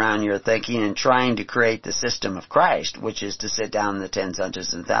turning around your thinking and trying to create the system of Christ, which is to sit down in the tens,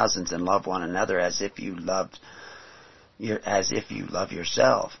 hundreds, and thousands and love one another as if you love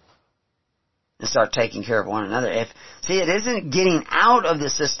yourself, and start taking care of one another. It isn't getting out of the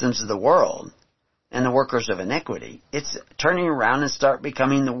systems of the world and the workers of iniquity. It's turning around and start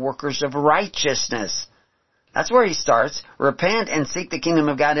becoming the workers of righteousness. That's where he starts. Repent and seek the kingdom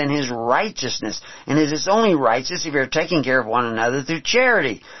of God and His righteousness. And it is only righteous if you're taking care of one another through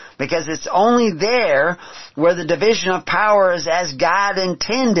charity. Because it's only there where the division of power is as God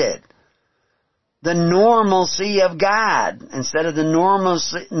intended. The normalcy of God instead of the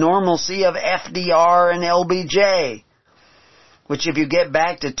normalcy of FDR and LBJ. Which if you get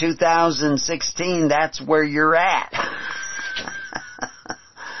back to 2016, that's where you're at.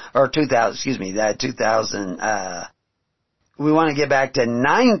 Or 2000, we want to get back to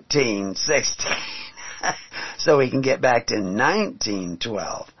 1916. So we can get back to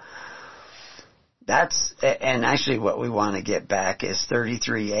 1912. And actually what we want to get back is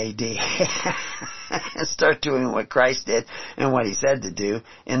 33 AD. And start doing what Christ did and what He said to do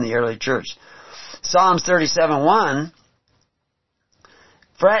in the early church. Psalms 37:1,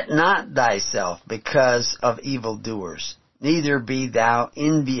 fret not thyself because of evildoers, neither be thou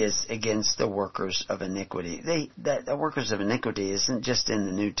envious against the workers of iniquity. The workers of iniquity isn't just in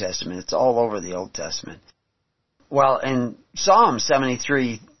the New Testament, it's all over the Old Testament. Well, in Psalm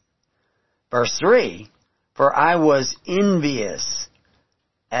 73, verse 3, for I was envious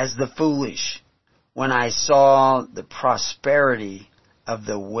as the foolish when I saw the prosperity of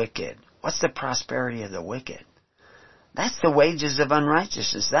the wicked. What's the prosperity of the wicked? That's the wages of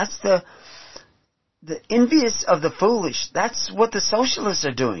unrighteousness. That's the envious of the foolish. That's what the socialists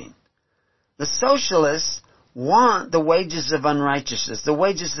are doing. The socialists want the wages of unrighteousness, the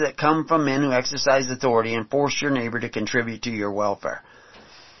wages that come from men who exercise authority and force your neighbor to contribute to your welfare.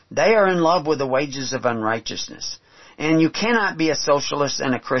 They are in love with the wages of unrighteousness. And you cannot be a socialist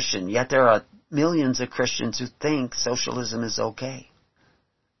and a Christian, yet there are millions of Christians who think socialism is okay.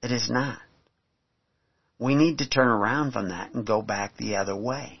 It is not. We need to turn around from that and go back the other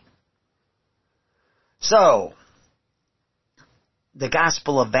way. So, the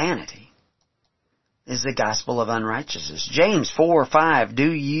gospel of vanity is the gospel of unrighteousness. James 4:5,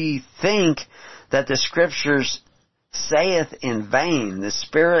 do ye think that the Scriptures saith in vain, the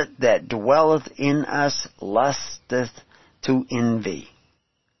Spirit that dwelleth in us lusteth to envy?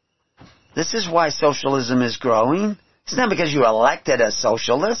 This is why socialism is growing. It's not because you elected a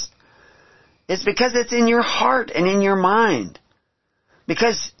socialist. It's because it's in your heart and in your mind.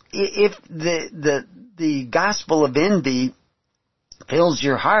 Because if the gospel of envy fills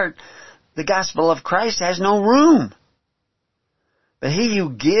your heart, the gospel of Christ has no room. But he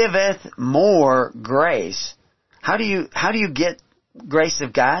who giveth more grace, how do you get grace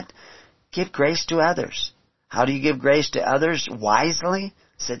of God? Give grace to others. How do you give grace to others? Wisely.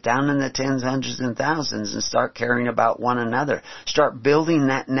 Sit down in the tens, hundreds, and thousands and start caring about one another. Start building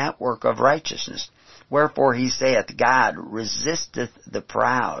that network of righteousness. Wherefore he saith, God resisteth the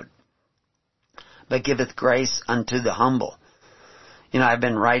proud, but giveth grace unto the humble. I've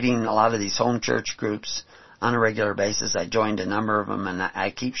been writing a lot of these home church groups on a regular basis. I joined a number of them, and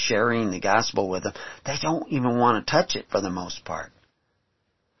I keep sharing the gospel with them. They don't even want to touch it for the most part,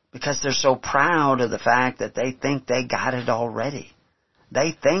 because they're so proud of the fact that they think they got it already.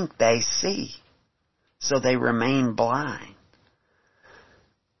 They think they see, so they remain blind.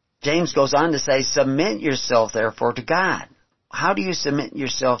 James goes on to say, submit yourself therefore to God. how do you submit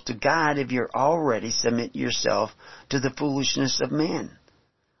yourself to God if you're already submitting yourself to the foolishness of men?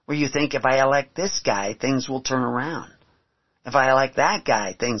 Where you think, if I elect this guy, things will turn around. If I elect that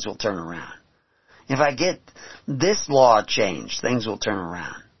guy, things will turn around. If I get this law changed, things will turn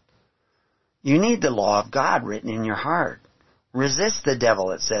around. You need the law of God written in your heart. Resist the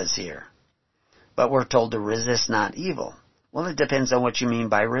devil, it says here. But we're told to resist not evil. Well, it depends on what you mean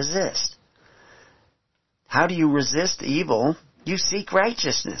by resist. How do you resist evil? You seek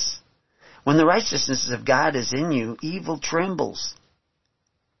righteousness. When the righteousness of God is in you, evil trembles.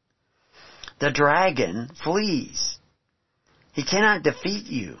 The dragon flees. He cannot defeat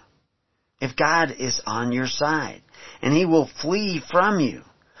you if God is on your side, and he will flee from you.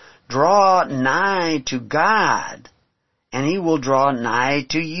 Draw nigh to God, and he will draw nigh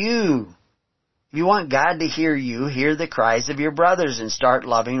to you. If you want God to hear you, hear the cries of your brothers and start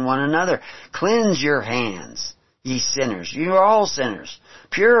loving one another. Cleanse your hands, ye sinners. You are all sinners.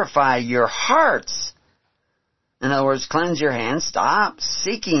 Purify your hearts. In other words, cleanse your hands. Stop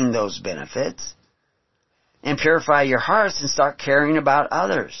seeking those benefits. And purify your hearts and start caring about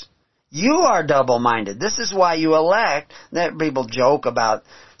others. You are double-minded. This is why you elect. That people joke about,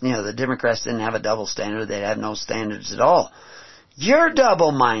 the Democrats didn't have a double standard. They have no standards at all. You're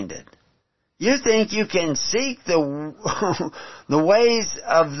double-minded. You think you can seek the ways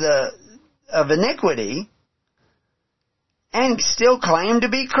of iniquity and still claim to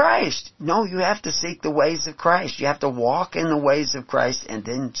be Christ. No, you have to seek the ways of Christ. You have to walk in the ways of Christ, and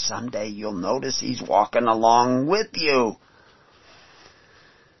then someday you'll notice he's walking along with you.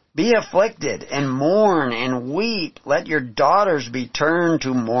 Be afflicted and mourn and weep. Let your daughters be turned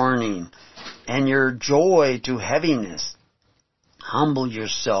to mourning and your joy to heaviness. Humble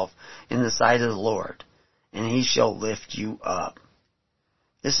yourself in the sight of the Lord, and he shall lift you up.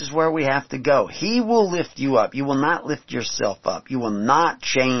 This is where we have to go. He will lift you up. You will not lift yourself up. You will not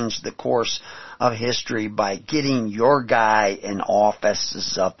change the course of history by getting your guy in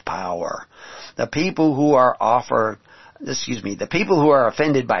offices of power. The people who are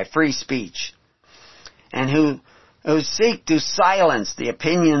offended by free speech and who seek to silence the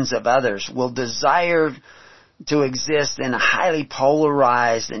opinions of others will desire to exist in a highly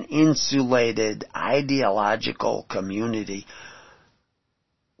polarized and insulated ideological community,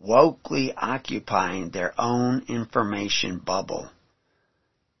 wokely occupying their own information bubble,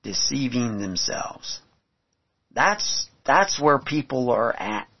 deceiving themselves. That's where people are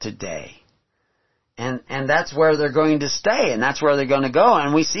at today. And that's where they're going to stay, and that's where they're going to go.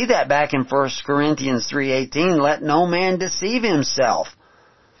 And we see that back in 1 Corinthians 3:18, let no man deceive himself.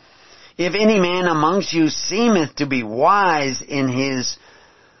 If any man amongst you seemeth to be wise in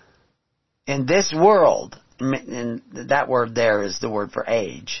this world, and that word there is the word for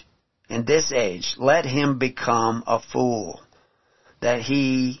age, in this age, let him become a fool, that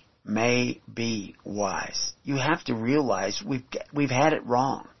he may be wise. You have to realize we've had it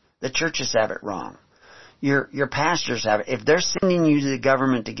wrong. The churches have it wrong. Your pastors have it. If they're sending you to the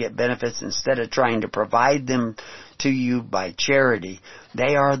government to get benefits instead of trying to provide them to you by charity,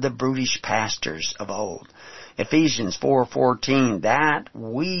 they are the brutish pastors of old. Ephesians 4:14, that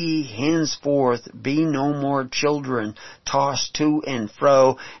we henceforth be no more children, tossed to and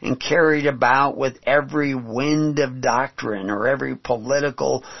fro and carried about with every wind of doctrine or every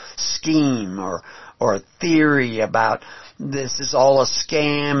political scheme or theory about this is all a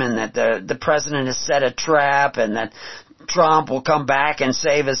scam and that the president has set a trap and that Trump will come back and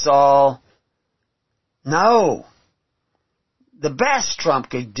save us all. No. The best Trump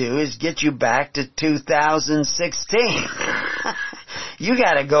could do is get you back to 2016. You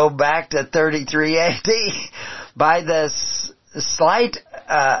got to go back to 33 AD. By the sleight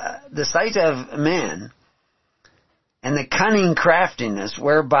of men and the cunning craftiness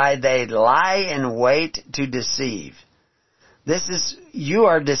whereby they lie in wait to deceive. You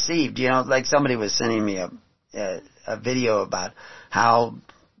are deceived. Like somebody was sending me a video about how,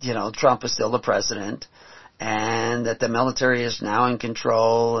 Trump is still the president and that the military is now in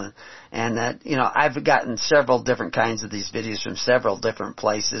control and that, I've gotten several different kinds of these videos from several different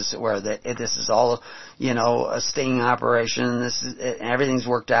places where this is all, a sting operation. Everything's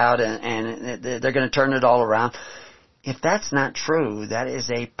worked out and they're going to turn it all around. If that's not true, that is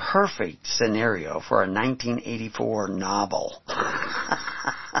a perfect scenario for a 1984 novel.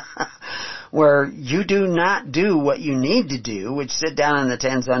 Where you do not do what you need to do, which sit down in the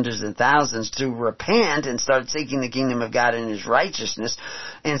tens, hundreds, and thousands to repent and start seeking the kingdom of God and His righteousness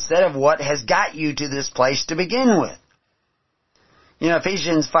instead of what has got you to this place to begin with.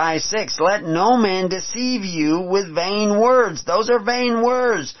 Ephesians 5:6, let no man deceive you with vain words. Those are vain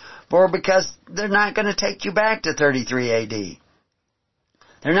words. Because they're not going to take you back to 33 AD.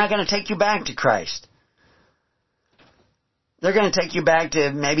 They're not going to take you back to Christ. They're going to take you back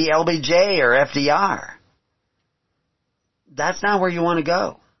to maybe LBJ or FDR. That's not where you want to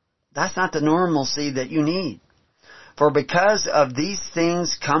go. That's not the normalcy that you need. For because of these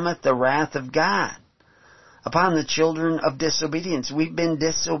things cometh the wrath of God upon the children of disobedience. We've been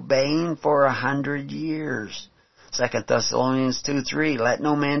disobeying for 100 years. 2 Thessalonians 2:3, let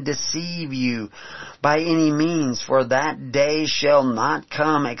no man deceive you by any means, for that day shall not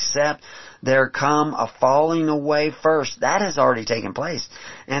come except there come a falling away first. That has already taken place.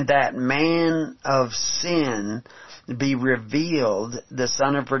 And that man of sin be revealed, the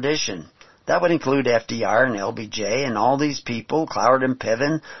son of perdition. That would include FDR and LBJ and all these people, Cloward and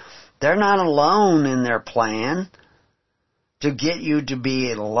Piven. They're not alone in their plan to get you to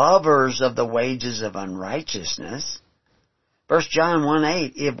be lovers of the wages of unrighteousness. 1 John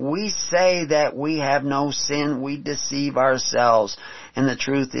 1:8, if we say that we have no sin, we deceive ourselves, and the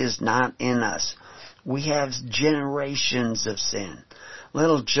truth is not in us. We have generations of sin.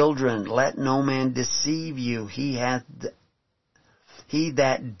 Little children, let no man deceive you. He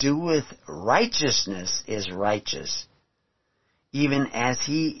that doeth righteousness is righteous, even as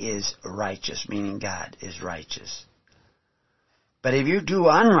he is righteous, meaning God is righteous. But if you do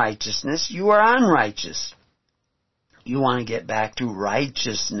unrighteousness, you are unrighteous. You want to get back to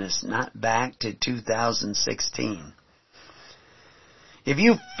righteousness, not back to 2016. If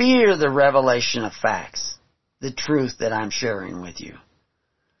you fear the revelation of facts, the truth that I'm sharing with you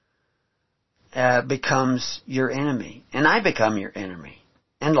becomes your enemy. And I become your enemy.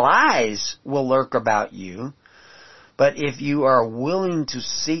 And lies will lurk about you. But if you are willing to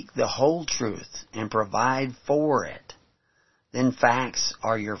seek the whole truth and provide for it, then facts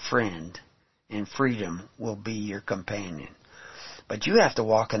are your friend, and freedom will be your companion. But you have to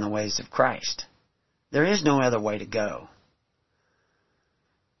walk in the ways of Christ. There is no other way to go.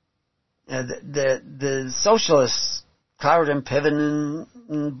 The socialists, Cloward and Piven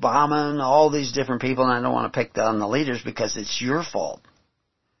and Obama and all these different people, and I don't want to pick on the leaders because it's your fault.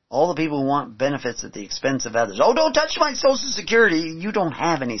 All the people who want benefits at the expense of others. Oh, don't touch my Social Security. You don't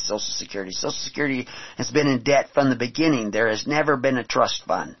have any Social Security. Social Security has been in debt from the beginning. There has never been a trust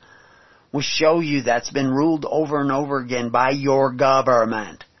fund. We show you that's been ruled over and over again by your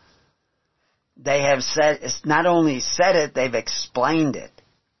government. They have not only said it, they've explained it.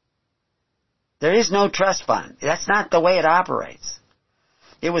 There is no trust fund. That's not the way it operates.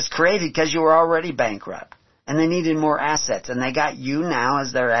 It was created because you were already bankrupt. And they needed more assets. And they got you now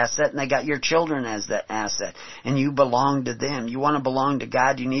as their asset. And they got your children as the asset. And you belong to them. You want to belong to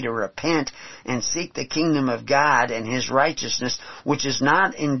God, you need to repent and seek the kingdom of God and His righteousness, which is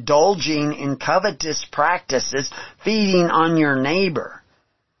not indulging in covetous practices, feeding on your neighbor.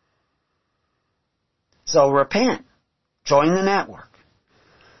 So repent. Join the network.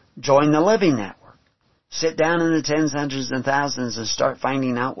 Join the Living Network. Sit down in the tens, hundreds, and thousands and start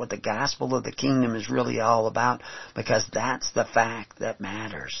finding out what the gospel of the kingdom is really all about, because that's the fact that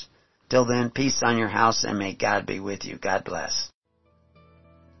matters. Till then, peace on your house, and may God be with you. God bless.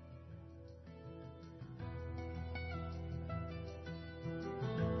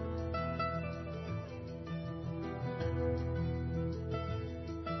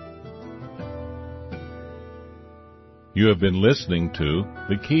 You have been listening to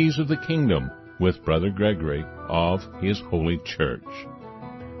The Keys of the Kingdom with Brother Gregory of His Holy Church.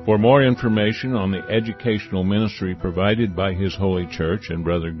 For more information on the educational ministry provided by His Holy Church and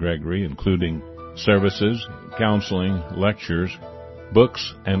Brother Gregory, including services, counseling, lectures,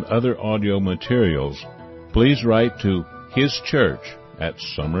 books, and other audio materials, please write to His Church at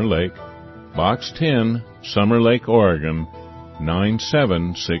Summer Lake, Box 10, Summer Lake, Oregon,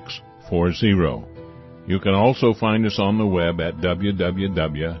 97640. You can also find us on the web at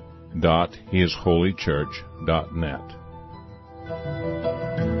www.hisholychurch.net.